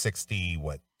age of 60,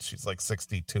 she's like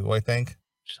 62, I think.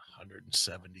 She's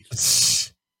 170.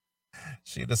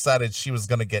 She decided she was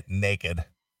going to get naked.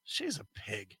 She's a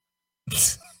pig.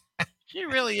 She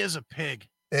really is a pig.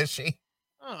 Is she?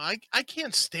 Oh, I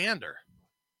can't stand her.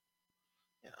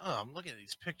 Yeah, I'm looking at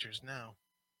these pictures now.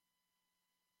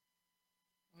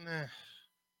 Nah.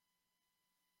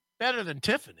 Better than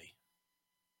Tiffany.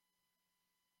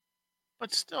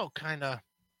 But still kind of.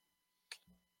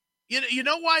 You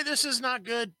know why this is not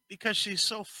good? Because she's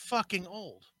so fucking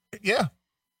old. Yeah.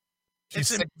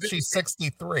 She's It's she's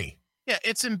 63. Yeah,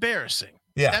 it's embarrassing.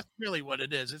 Yeah. That's really what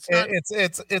it is. It's not.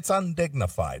 It's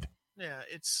undignified. Yeah,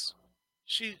 it's.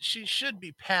 She should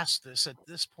be past this at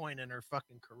this point in her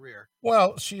fucking career.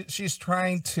 Well, she's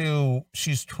trying to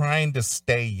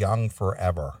stay young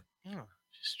forever. Yeah,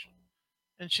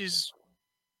 she's.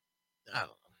 I don't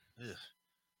know. Ugh.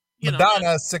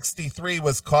 Madonna 63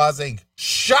 was causing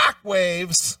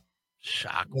shockwaves.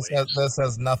 Shockwaves. This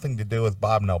has nothing to do with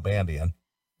Bob Nalbandian.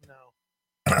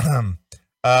 No.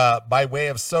 By way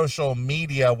of social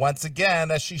media, once again,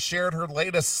 as she shared her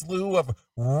latest slew of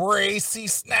racy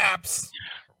snaps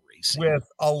with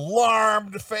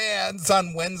alarmed fans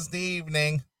on Wednesday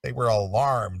evening. They were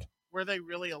alarmed. Were they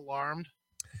really alarmed?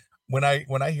 When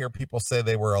I hear people say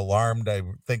they were alarmed, I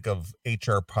think of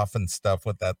HR Puffin stuff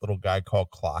with that little guy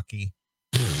called Clocky.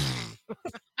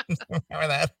 Remember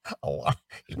that?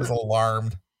 He was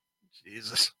alarmed.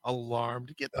 Jesus,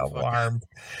 alarmed. Get the alarmed.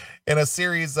 In a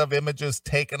series of images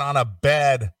taken on a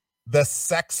bed, the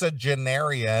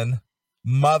sexagenarian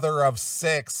mother of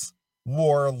 6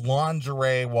 wore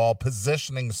lingerie while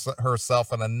positioning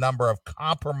herself in a number of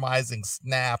compromising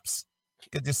snaps.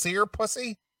 Did you see her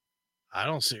pussy? I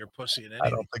don't see her pussy in anything. I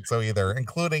don't think so either,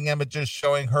 including images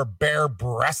showing her bare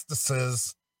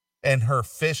breastises and her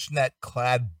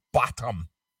fishnet-clad bottom.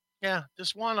 Yeah,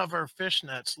 just one of her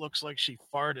fishnets looks like she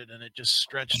farted and it just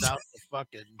stretched out the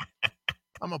fucking.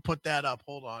 I'm gonna put that up.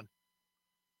 Hold on.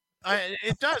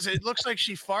 It does. It looks like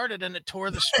she farted and it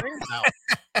tore the strings out.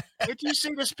 Did you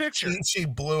see this picture? She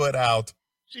blew it out.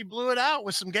 She blew it out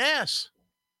with some gas.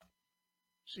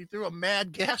 She threw a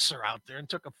mad gasser out there and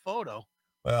took a photo.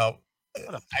 Well,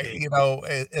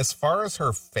 as far as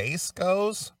her face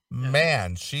goes,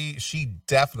 man, she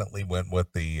definitely went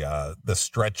with the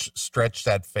stretch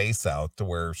that face out to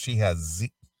where she has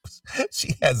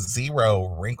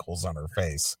 0 wrinkles on her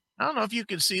face. I don't know if you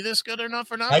can see this good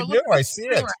enough or not. I but do. look I see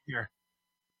it. right here.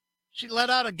 She let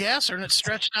out a gasser and it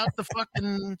stretched out the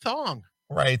fucking thong.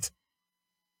 Right.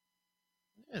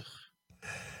 Ugh.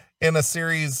 In a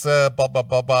series, her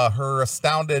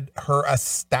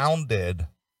astounded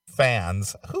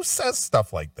fans. Who says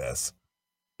stuff like this?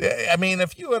 I mean,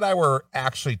 if you and I were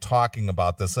actually talking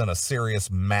about this in a serious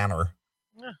manner,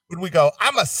 would we go,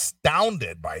 I'm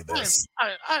astounded by this?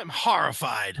 I'm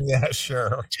horrified. Yeah,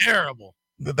 sure. Terrible.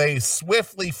 They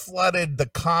swiftly flooded the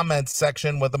comments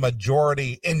section with a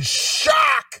majority in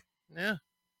shock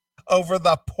over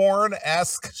the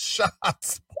porn-esque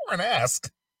shots.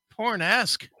 Porn-esque?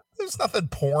 Porn-esque? There's nothing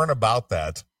porn about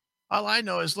that. All I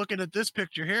know is looking at this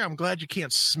picture here, I'm glad you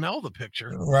can't smell the picture.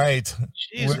 Right.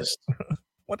 Jesus.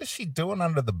 What is she doing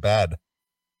under the bed?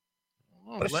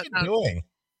 What is she doing?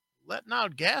 Letting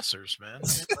out gassers, man.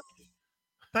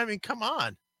 I mean, come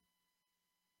on.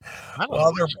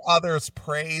 Others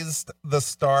praised the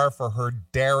star for her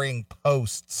daring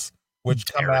posts which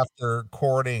come Derek. after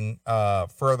courting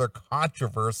further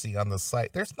controversy on the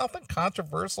site. There's nothing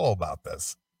controversial about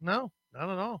this. No, not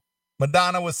at all.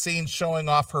 Madonna was seen showing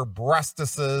off her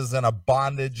breastises in a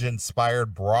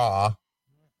bondage-inspired bra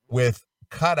with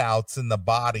cutouts in the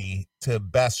body to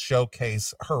best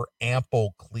showcase her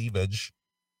ample cleavage.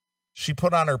 She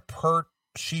put her pert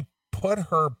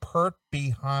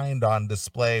behind on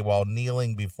display while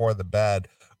kneeling before the bed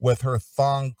with her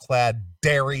thong-clad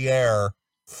derriere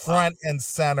front and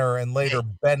center, and later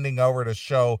bending over to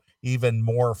show even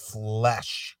more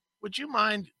flesh. Would you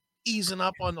mind easing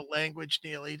up on the language,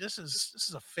 Neely? This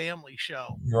is a family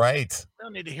show. Right. I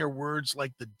don't need to hear words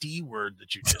like the D word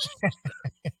that you just used.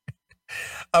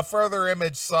 A further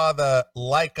image saw the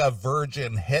like a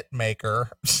virgin hitmaker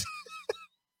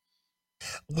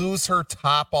lose her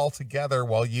top altogether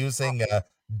while using a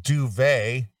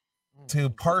duvet to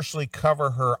partially cover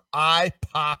her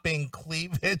eye-popping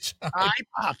cleavage.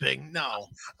 Eye-popping? No.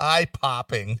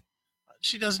 Eye-popping.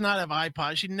 She does not have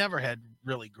eye-popping. She never had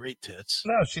really great tits.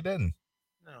 No, she didn't.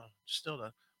 No, still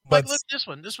not. But Like, look, this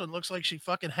one. This one looks like she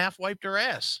fucking half-wiped her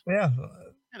ass. yeah. Look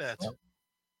at that. Yep.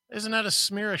 Isn't that a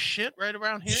smear of shit right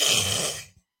around here?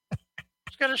 She's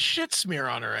got a shit smear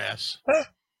on her ass.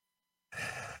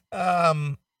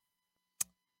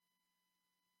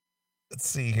 Let's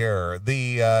see here.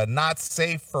 The not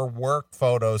safe for work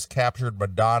photos captured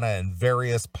Madonna in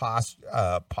various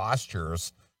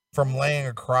postures, from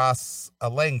laying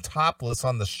topless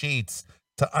on the sheets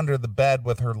to under the bed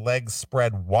with her legs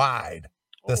spread wide.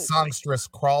 The songstress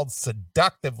crawled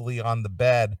seductively on the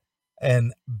bed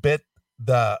and bit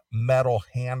the metal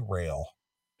handrail.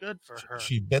 Good for her.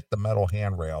 She bit the metal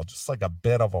handrail just like a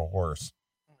bit of a horse.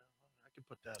 I can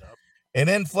put that up. An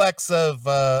influx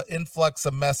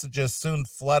of messages soon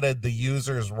flooded the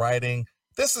users, writing,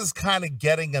 "This is kind of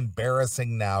getting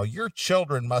embarrassing now. Your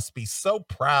children must be so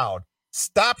proud.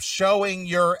 Stop showing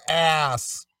your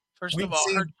ass." First of all,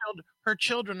 her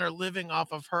children are living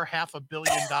off of her $500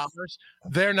 million.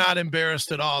 They're not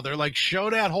embarrassed at all. They're like, show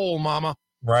that hole, mama.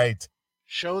 Right.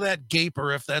 Show that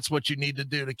gaper if that's what you need to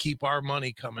do to keep our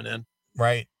money coming in.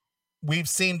 Right. We've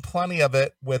seen plenty of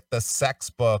it with the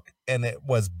sex book, and it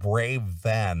was brave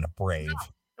then. Brave. No,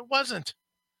 it wasn't.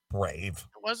 Brave.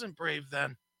 It wasn't brave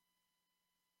then.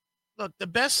 Look, the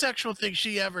best sexual thing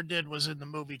she ever did was in the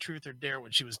movie Truth or Dare when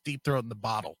she was deep throating the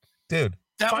bottle. Dude,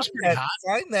 that was pretty hot.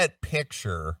 Find that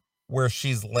picture where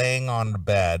she's laying on the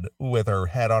bed with her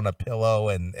head on a pillow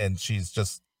and she's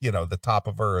just, the top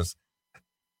of her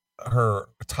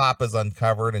top is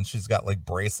uncovered and she's got like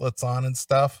bracelets on and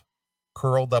stuff,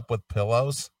 curled up with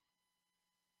pillows.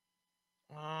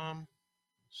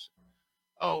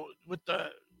 With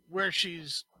where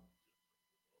she's.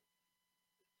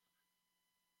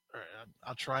 All right,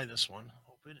 I'll try this one.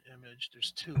 Open image.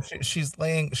 There's two. She's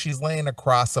laying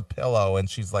across a pillow and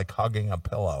she's like hugging a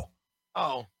pillow.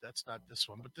 Oh, that's not this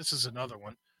one, but this is another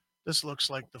one. This looks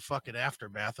like the fucking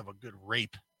aftermath of a good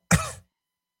rape. It's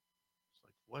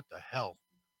like, what the hell?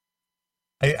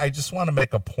 I just want to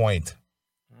make a point.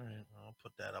 All right, I'll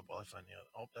put that up while I find the other.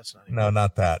 Oh, that's not. No,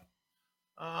 not that.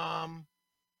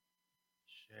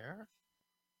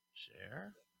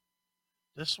 Share.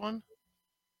 This one.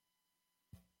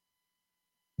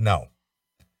 No.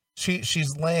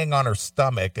 She's laying on her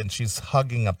stomach and she's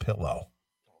hugging a pillow.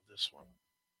 Oh, this one.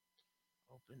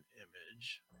 Open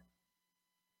image.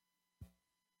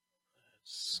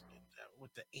 Let's get that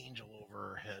with the angel over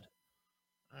her head.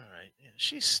 All right. Yeah,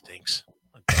 she stinks.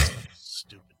 Like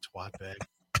stupid twat bag.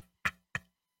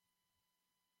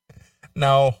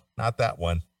 No, not that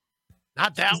one.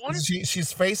 Not that one?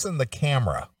 She's facing the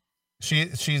camera.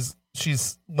 She's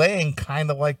laying kind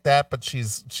of like that, but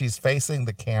she's facing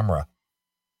the camera.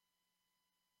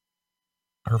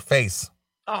 Her face.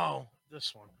 Oh,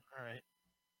 this one. All right.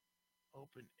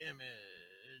 Open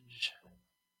image.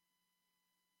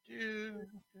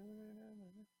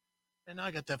 And now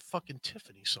I got that fucking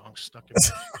Tiffany song stuck in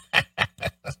my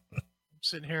I'm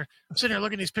sitting here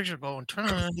looking at these pictures going,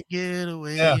 trying to get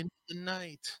away into the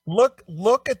night.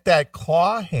 Look at that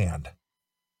claw hand.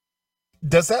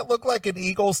 Does that look like an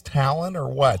eagle's talon or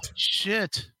what? Oh,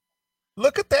 shit.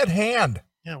 Look at that hand.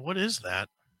 Yeah, what is that?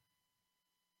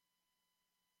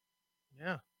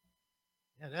 Yeah.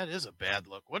 Yeah, that is a bad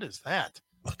look. What is that?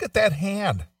 Look at that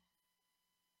hand.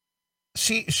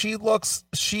 She's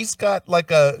got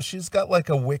like a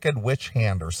wicked witch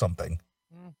hand or something.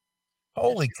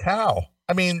 Holy cow.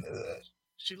 I mean,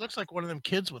 she looks like one of them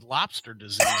kids with lobster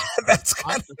disease. That's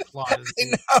kind of claw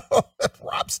disease. I know.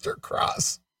 Lobster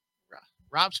cross.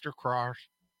 Lobster cross.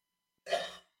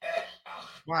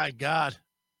 My God.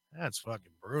 That's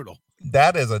fucking brutal.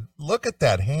 Look at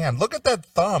that hand. Look at that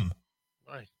thumb.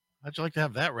 How'd you like to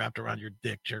have that wrapped around your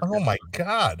dick, jerk? Oh my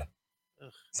God.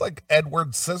 Ugh. It's like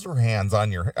Edward Scissorhands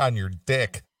on your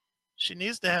dick. She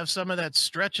needs to have some of that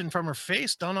stretching from her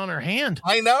face done on her hand.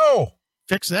 I know.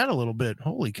 Fix that a little bit.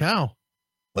 Holy cow.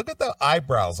 Look at the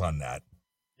eyebrows on that.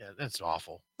 Yeah, that's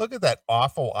awful. Look at that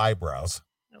awful eyebrows.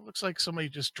 It looks like somebody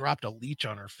just dropped a leech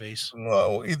on her face.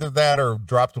 Well, either that or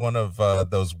dropped one of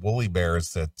those woolly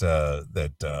bears that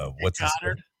what's his name?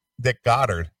 Goddard. Dick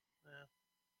Goddard. Yeah.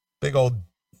 Big old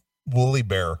woolly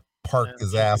bear parked Yeah,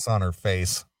 his ass on her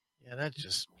face. Yeah, that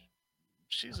just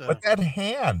But that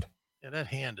hand. Yeah, that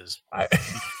hand is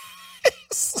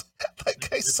Like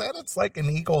I said, it's like an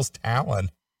eagle's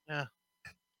talon. Yeah.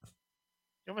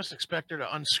 You almost expect her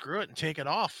to unscrew it and take it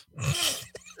off.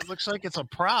 It looks like it's a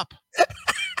prop.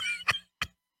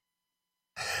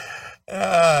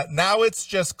 Now it's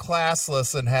just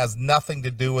classless and has nothing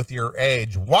to do with your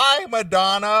age. Why,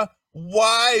 Madonna?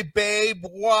 Why, babe?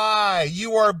 Why?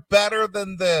 You are better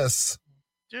than this.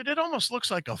 Dude, it almost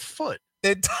looks like a foot.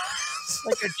 It does.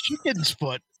 Like a chicken's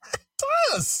foot. It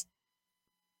does.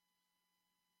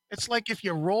 It's like if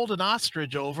you rolled an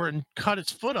ostrich over and cut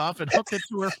its foot off and hooked it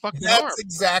to her fucking That's arm.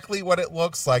 exactly what it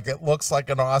looks like. It looks like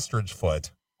an ostrich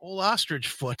foot. Old ostrich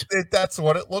foot. That's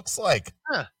what it looks like.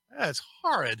 Huh, that's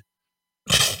horrid.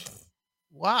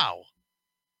 Wow.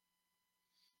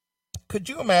 Could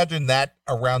you imagine that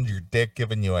around your dick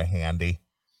giving you a handy?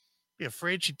 Be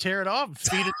afraid she'd tear it off and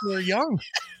feed it to her young.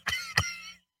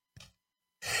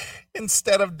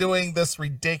 Instead of doing this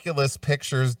ridiculous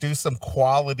pictures, do some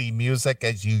quality music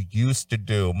as you used to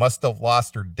do. Must have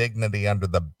lost her dignity under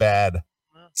the bed.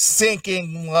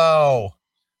 Sinking low.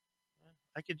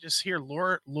 I could just hear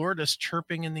Lourdes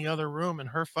chirping in the other room and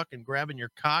her fucking grabbing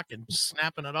your cock and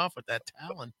snapping it off with that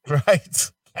talon.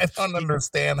 Right. I don't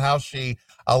understand how she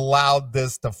allowed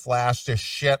this to flash this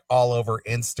shit all over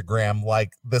Instagram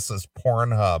like this is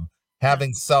Pornhub.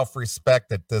 Having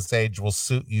self-respect at this age will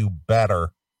suit you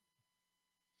better.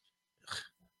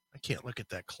 I can't look at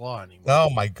that claw anymore. Oh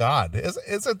my God.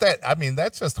 Isn't that, I mean,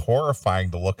 that's just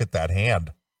horrifying to look at that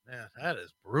hand. Yeah, that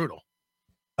is brutal.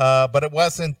 But it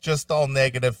wasn't just all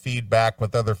negative feedback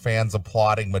with other fans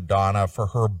applauding Madonna for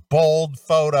her bold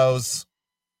photos.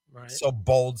 Right. So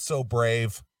bold, so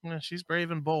brave. Yeah, she's brave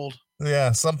and bold.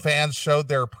 Yeah, some fans showed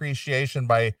their appreciation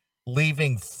by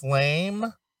leaving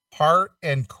flame, heart,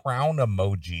 and crown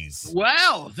emojis.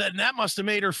 Wow, then that must have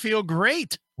made her feel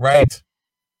great. Right.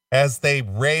 As they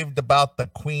raved about the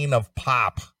queen of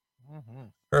pop. Mm-hmm.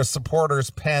 Her supporters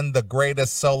penned the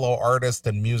greatest solo artist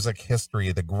in music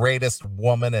history, the greatest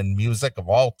woman in music of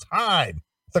all time,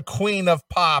 the queen of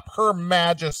pop, her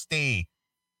majesty.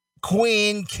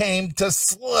 Queen came to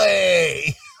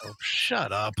slay. Oh,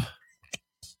 shut up.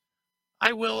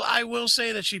 I will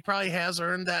say that she probably has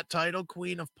earned that title,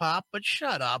 Queen of Pop, but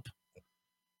shut up.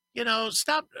 You know,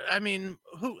 stop.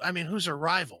 Who's her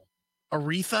rival?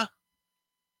 Aretha?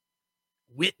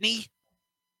 Whitney?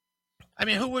 I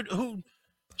mean, who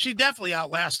she definitely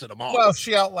outlasted them all. Well,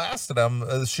 she outlasted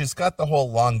them. She's got the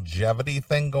whole longevity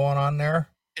thing going on there.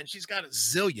 And she's got a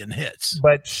zillion hits.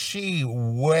 But she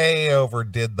way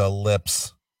overdid the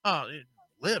lips. Oh,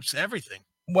 lips, everything.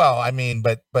 Well, I mean,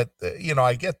 but you know,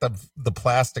 I get the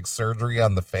plastic surgery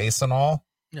on the face and all.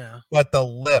 Yeah. But the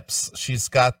lips, she's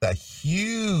got the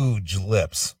huge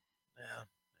lips. Yeah.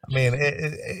 I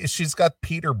mean, she's got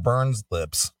Peter Burns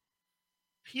lips.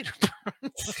 Peter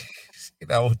Burns. You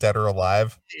know, dead or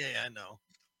alive. Yeah, I know.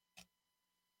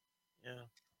 Yeah.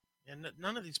 And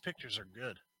none of these pictures are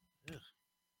good. Ugh.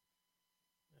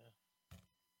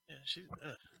 Yeah, she's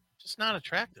just not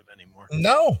attractive anymore.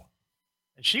 No.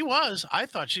 And she was. I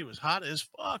thought she was hot as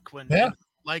fuck when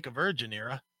Like a Virgin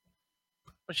era.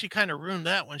 But she kind of ruined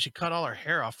that when she cut all her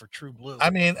hair off for True Blue. I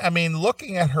mean,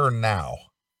 looking at her now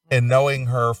and knowing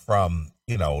her from,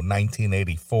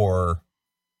 1984,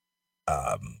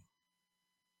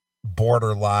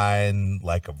 Borderline,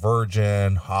 Like a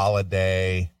Virgin,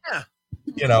 Holiday,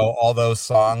 Yeah. All those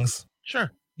songs. Sure.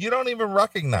 You don't even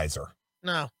recognize her.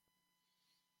 No.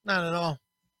 Not at all.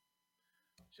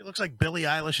 She looks like Billie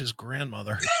Eilish's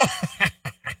grandmother.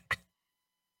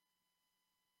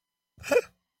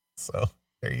 So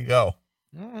there you go.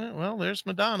 All right, well, there's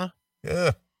Madonna.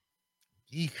 Yeah.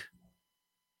 Eek.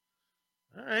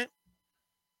 All right.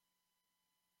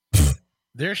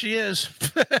 There she is.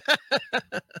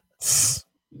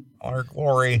 On her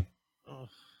glory. Oh,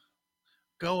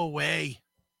 go away.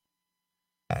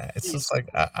 It's just like,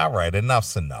 all right,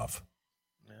 enough's enough.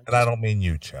 Yeah, And I don't mean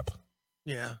you, Chip.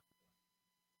 Yeah.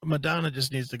 Madonna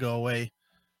just needs to go away.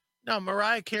 No,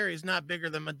 Mariah Carey's not bigger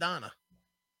than Madonna.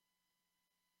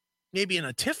 Maybe in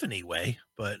a Tiffany way,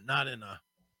 but not in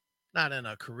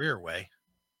a career way.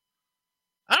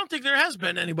 I don't think there has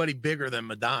been anybody bigger than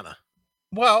Madonna.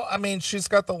 Well, I mean, she's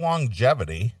got the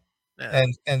longevity. Yeah.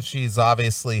 And she's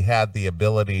obviously had the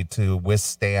ability to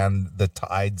withstand the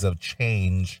tides of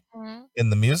change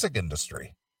in the music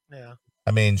industry. Yeah.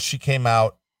 I mean, she came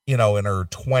out, in her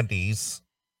 20s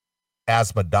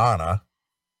as Madonna,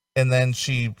 and then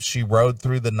she rode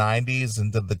through the 90s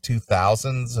into the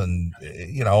 2000s, and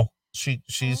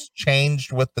she's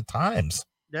changed with the times.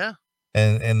 Yeah.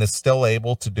 And is still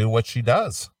able to do what she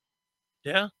does.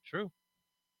 Yeah, true.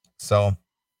 So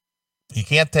you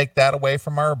can't take that away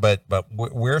from her, but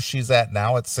where she's at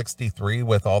now at 63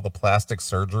 with all the plastic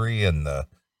surgery and the,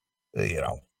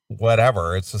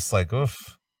 whatever, it's just like,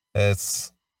 oof,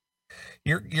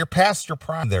 you're past your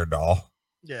prime there, doll.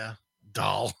 Yeah.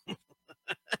 Doll.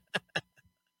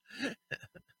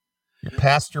 You're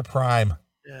past your prime.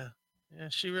 Yeah. Yeah.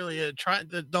 She really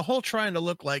the whole trying to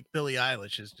look like Billie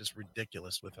Eilish is just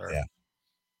ridiculous with her. Yeah.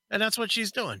 And that's what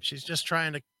she's doing. She's just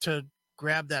trying to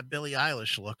grab that Billie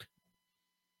Eilish look.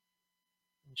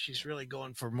 She's really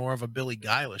going for more of a Billie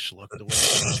Eilish look. The way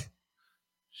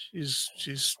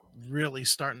she's really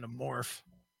starting to morph.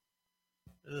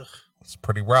 Ugh. It's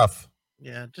pretty rough.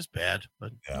 Yeah, just bad.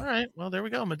 But Yeah. All right. Well, there we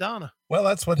go. Madonna. Well,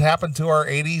 that's what happened to our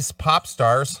 80s pop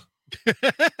stars.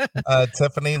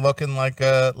 Tiffany looking like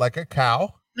a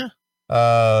cow. Yeah.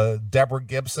 Deborah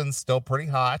Gibson still pretty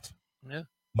hot. Yeah.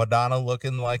 Madonna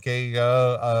looking like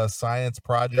a science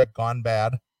project gone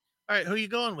bad. All right. Who are you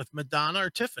going with, Madonna or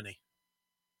Tiffany?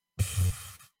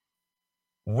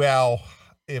 Well,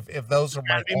 if those are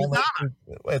my only,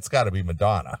 it's got to be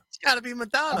Madonna. It's got to be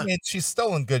Madonna. I mean, she's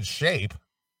still in good shape,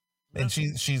 and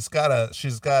she's got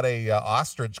a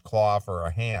ostrich claw for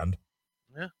a hand.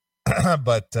 Yeah.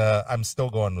 But I'm still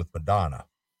going with Madonna.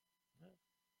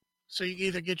 So you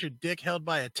either get your dick held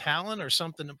by a talon or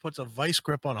something that puts a vice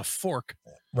grip on a fork.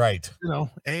 Right.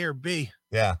 A or B.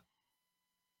 Yeah.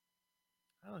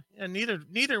 And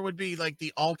neither would be like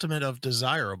the ultimate of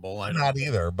desirable. Not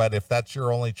either, but if that's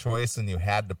your only choice and you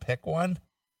had to pick one,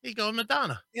 you go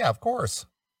Madonna. Yeah, of course.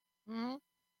 Mm-hmm. Of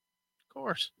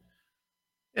course.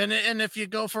 And if you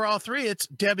go for all three, it's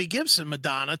Debbie Gibson,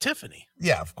 Madonna, Tiffany.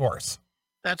 Yeah, of course.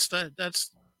 That's how it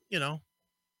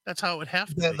would have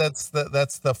to be. That's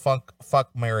the fuck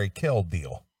Mary kill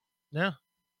deal. Yeah.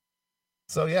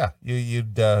 So yeah,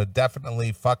 you'd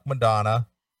definitely fuck Madonna.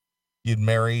 You'd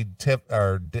marry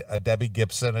Debbie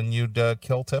Gibson, and you'd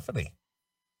kill Tiffany.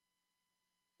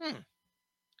 I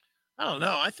don't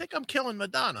know. I think I'm killing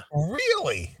Madonna.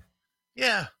 Really?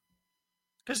 Yeah.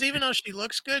 Because even though she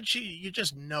looks good, you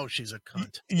just know she's a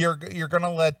cunt. You're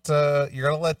gonna let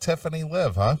Tiffany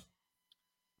live, huh?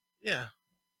 Yeah.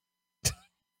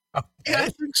 Okay. Yeah, I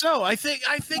think so. I think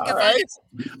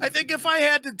if I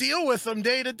had to deal with them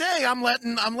day to day, I'm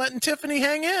letting Tiffany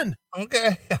hang in.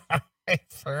 Okay.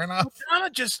 Fair enough.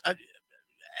 And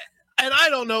I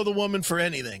don't know the woman for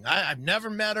anything. I've never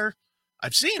met her.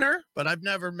 I've seen her, but I've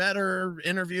never met her,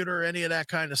 interviewed her, any of that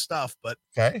kind of stuff. But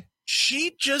okay,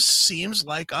 she just seems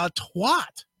like a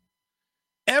twat.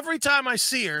 Every time I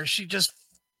see her,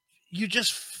 you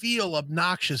just feel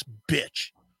obnoxious bitch.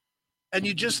 And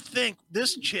you just think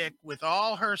this chick, with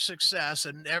all her success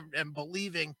and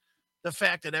believing the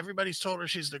fact that everybody's told her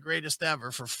she's the greatest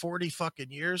ever for 40 fucking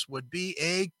years, would be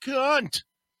a cunt.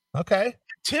 Okay.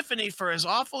 Tiffany, for as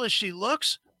awful as she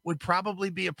looks, would probably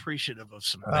be appreciative of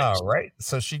some things. All right.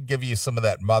 So she'd give you some of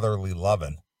that motherly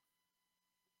loving.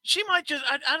 She might just,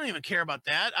 I don't even care about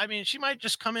that. I mean, she might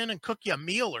just come in and cook you a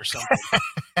meal or something.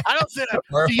 I don't think.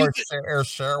 or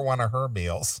share one of her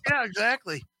meals. Yeah,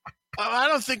 exactly. I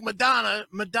don't think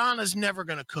Madonna's never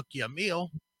going to cook you a meal.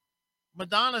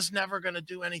 Madonna's never going to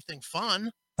do anything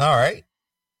fun. All right.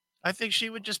 I think she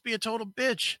would just be a total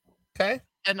bitch. Okay.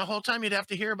 And the whole time you'd have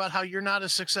to hear about how you're not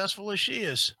as successful as she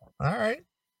is. All right.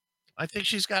 I think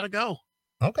she's got to go.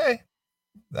 Okay.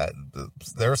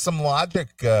 There's some logic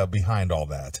behind all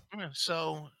that.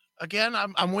 So again,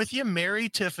 I'm with you. Marry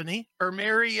Tiffany or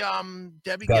marry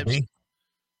Debbie Gibson.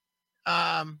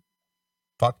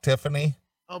 Fuck Tiffany.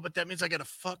 Oh, but that means I got to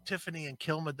fuck Tiffany and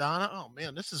kill Madonna. Oh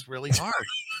man, this is really hard.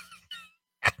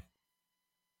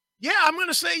 Yeah, I'm going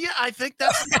to say, yeah, I think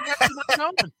that's the direction I'm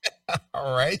going.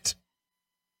 All right.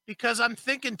 Because I'm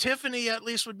thinking Tiffany at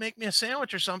least would make me a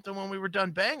sandwich or something when we were done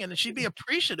banging, and she'd be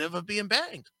appreciative of being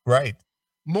banged. Right.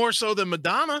 More so than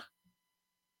Madonna.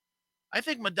 I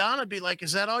think Madonna would be like,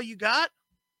 is that all you got?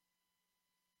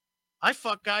 I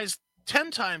fuck guys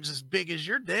 10 times as big as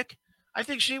your dick. I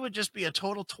think she would just be a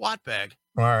total twat bag.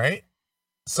 All right.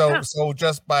 So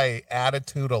just by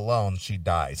attitude alone, she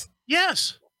dies.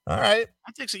 Yes. All right.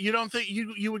 I think so. You don't think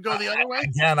you would go the other way?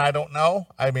 Again, I don't know.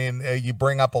 I mean, you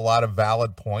bring up a lot of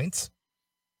valid points.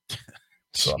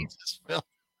 So, Jesus, Phil.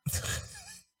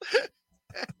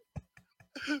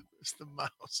 It's the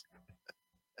mouse.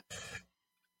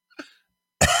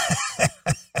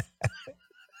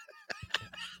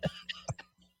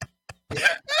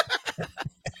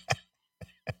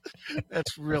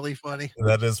 That's really funny.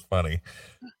 that is funny.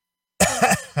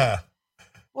 Boy,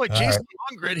 All Jason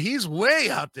Longred, he's way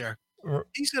out there. right.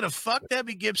 He's gonna fuck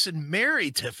Debbie Gibson,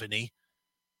 marry Tiffany,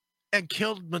 and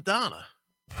killed Madonna.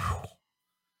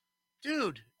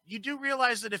 Dude, you do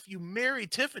realize that if you marry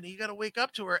Tiffany, you got to wake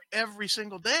up to her every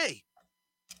single day.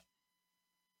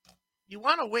 You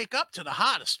want to wake up to the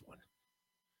hottest one.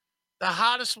 The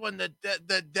hottest one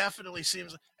that definitely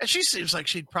seems, and she seems like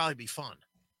she'd probably be fun.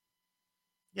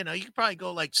 You know, you could probably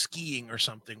go like skiing or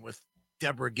something with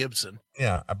Deborah Gibson.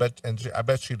 Yeah, I bet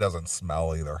she doesn't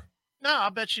smell either. No, I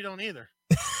bet you don't either.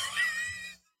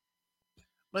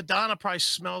 Madonna probably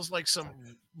smells like some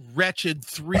wretched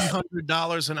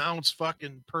 $300 an ounce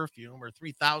fucking perfume or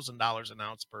 $3,000 an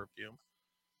ounce perfume.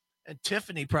 And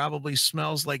Tiffany probably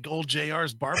smells like old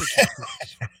JR's barbecue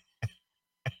sauce.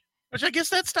 Which I guess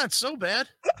that's not so bad.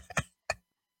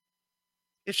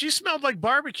 If she smelled like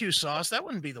barbecue sauce, that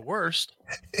wouldn't be the worst.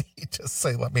 You just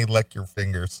say, let me lick your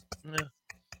fingers. Yeah.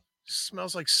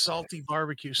 Smells like salty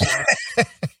barbecue sauce.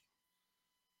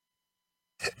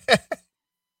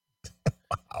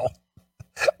 Wow.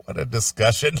 What a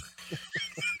discussion.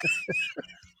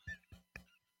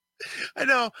 I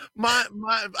know.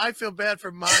 I feel bad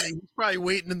for Monty. He's probably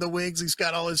waiting in the wings. He's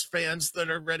got all his fans that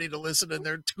are ready to listen, and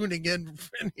they're tuning in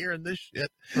and hearing this shit.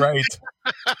 Right.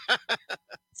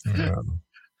 Yeah.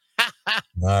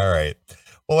 All right.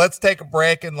 Well, let's take a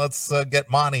break and let's get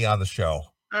Monty on the show.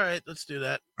 All right, let's do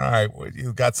that. All right.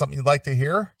 You got something you'd like to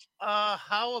hear?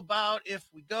 How about if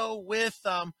we go with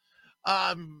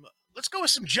let's go with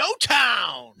some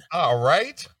Joetown. All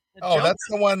right. Oh, Joe-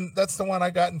 that's the one I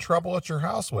got in trouble at your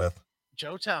house with.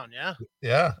 Joetown, yeah.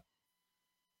 Yeah.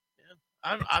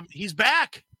 He's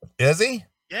back. Is he?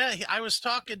 Yeah, I was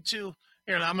talking to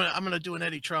here. I'm gonna do an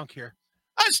Eddie Trunk here.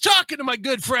 I was talking to my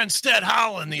good friend Sted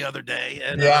Howland the other day,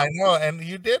 and Yeah, I know. And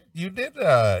you did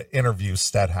interview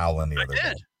Sted Howland the other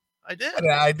day. I did.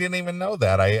 And I didn't even know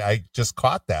that. I just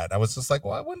caught that. I was just like,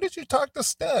 well, when did you talk to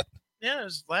Sted? Yeah, it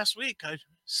was last week.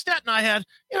 Stet and I had,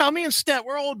 me and Stet,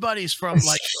 we're old buddies from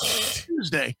like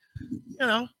Tuesday.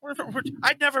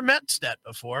 I'd never met Stet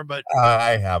before, but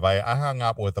I have. I hung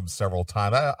out with him several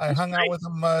times. I hung out with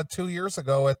him 2 years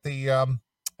ago at the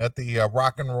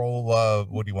rock and roll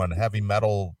what do you want, heavy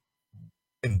metal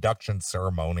induction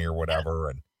ceremony or whatever.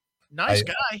 And nice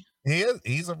guy.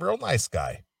 He's a real nice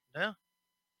guy. Yeah.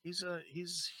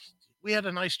 We had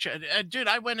a nice chat. Dude,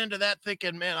 I went into that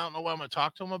thinking, man, I don't know what I'm gonna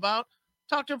talk to him about.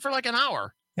 Talked to him for like an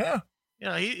hour. Yeah.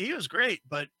 He was great,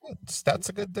 but That's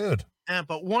a good dude.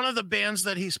 but one of the bands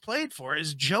that he's played for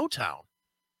is Joetown.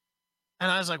 And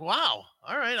I was like, wow,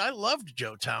 all right. I loved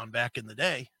Joetown back in the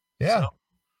day. Yeah.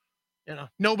 So,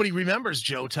 nobody remembers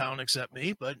Joetown except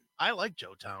me, but I like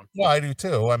Joetown. Well, I do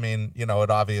too. I mean, it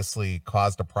obviously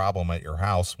caused a problem at your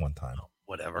house one time.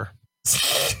 Whatever.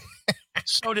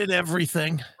 So did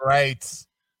everything. Right.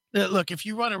 Look, if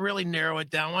you want to really narrow it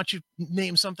down, why don't you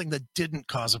name something that didn't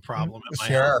cause a problem at my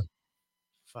Sure. house?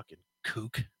 Fucking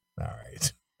kook. All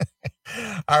right.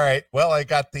 All right. Well, I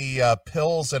got the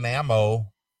Pills and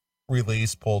Ammo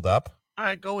release pulled up. All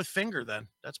right, go with Finger then.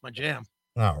 That's my jam.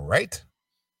 All right.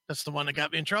 That's the one that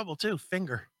got me in trouble too.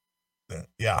 Finger.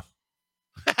 Yeah.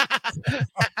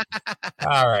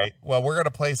 All right. Well, we're going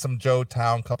to play some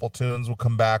Joetown, couple tunes. We'll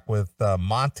come back with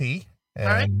Monty,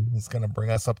 and he's going to bring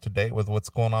us up to date with what's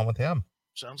going on with him.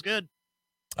 Sounds good.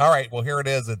 All right. Well, here it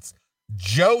is. It's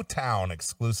Joetown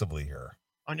exclusively here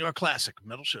On your classic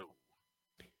metal show.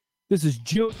 This is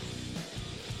Joe.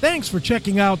 Thanks for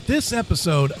checking out this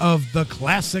episode of The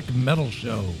Classic Metal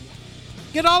Show.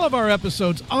 Get all of our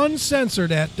episodes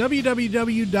uncensored at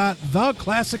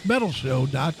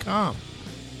www.theclassicmetalshow.com.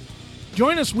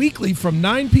 Join us weekly from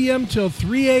 9 p.m. till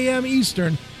 3 a.m.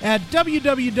 Eastern at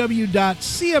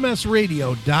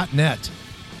www.cmsradio.net.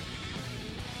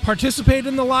 Participate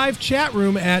in the live chat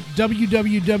room at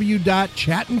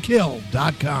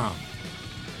www.chatandkill.com.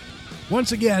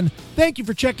 Once again, thank you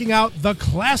for checking out The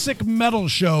Classic Metal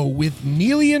Show with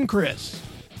Neely and Chris.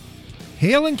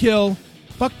 Hail and kill,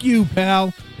 fuck you,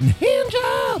 pal, and hand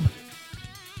job!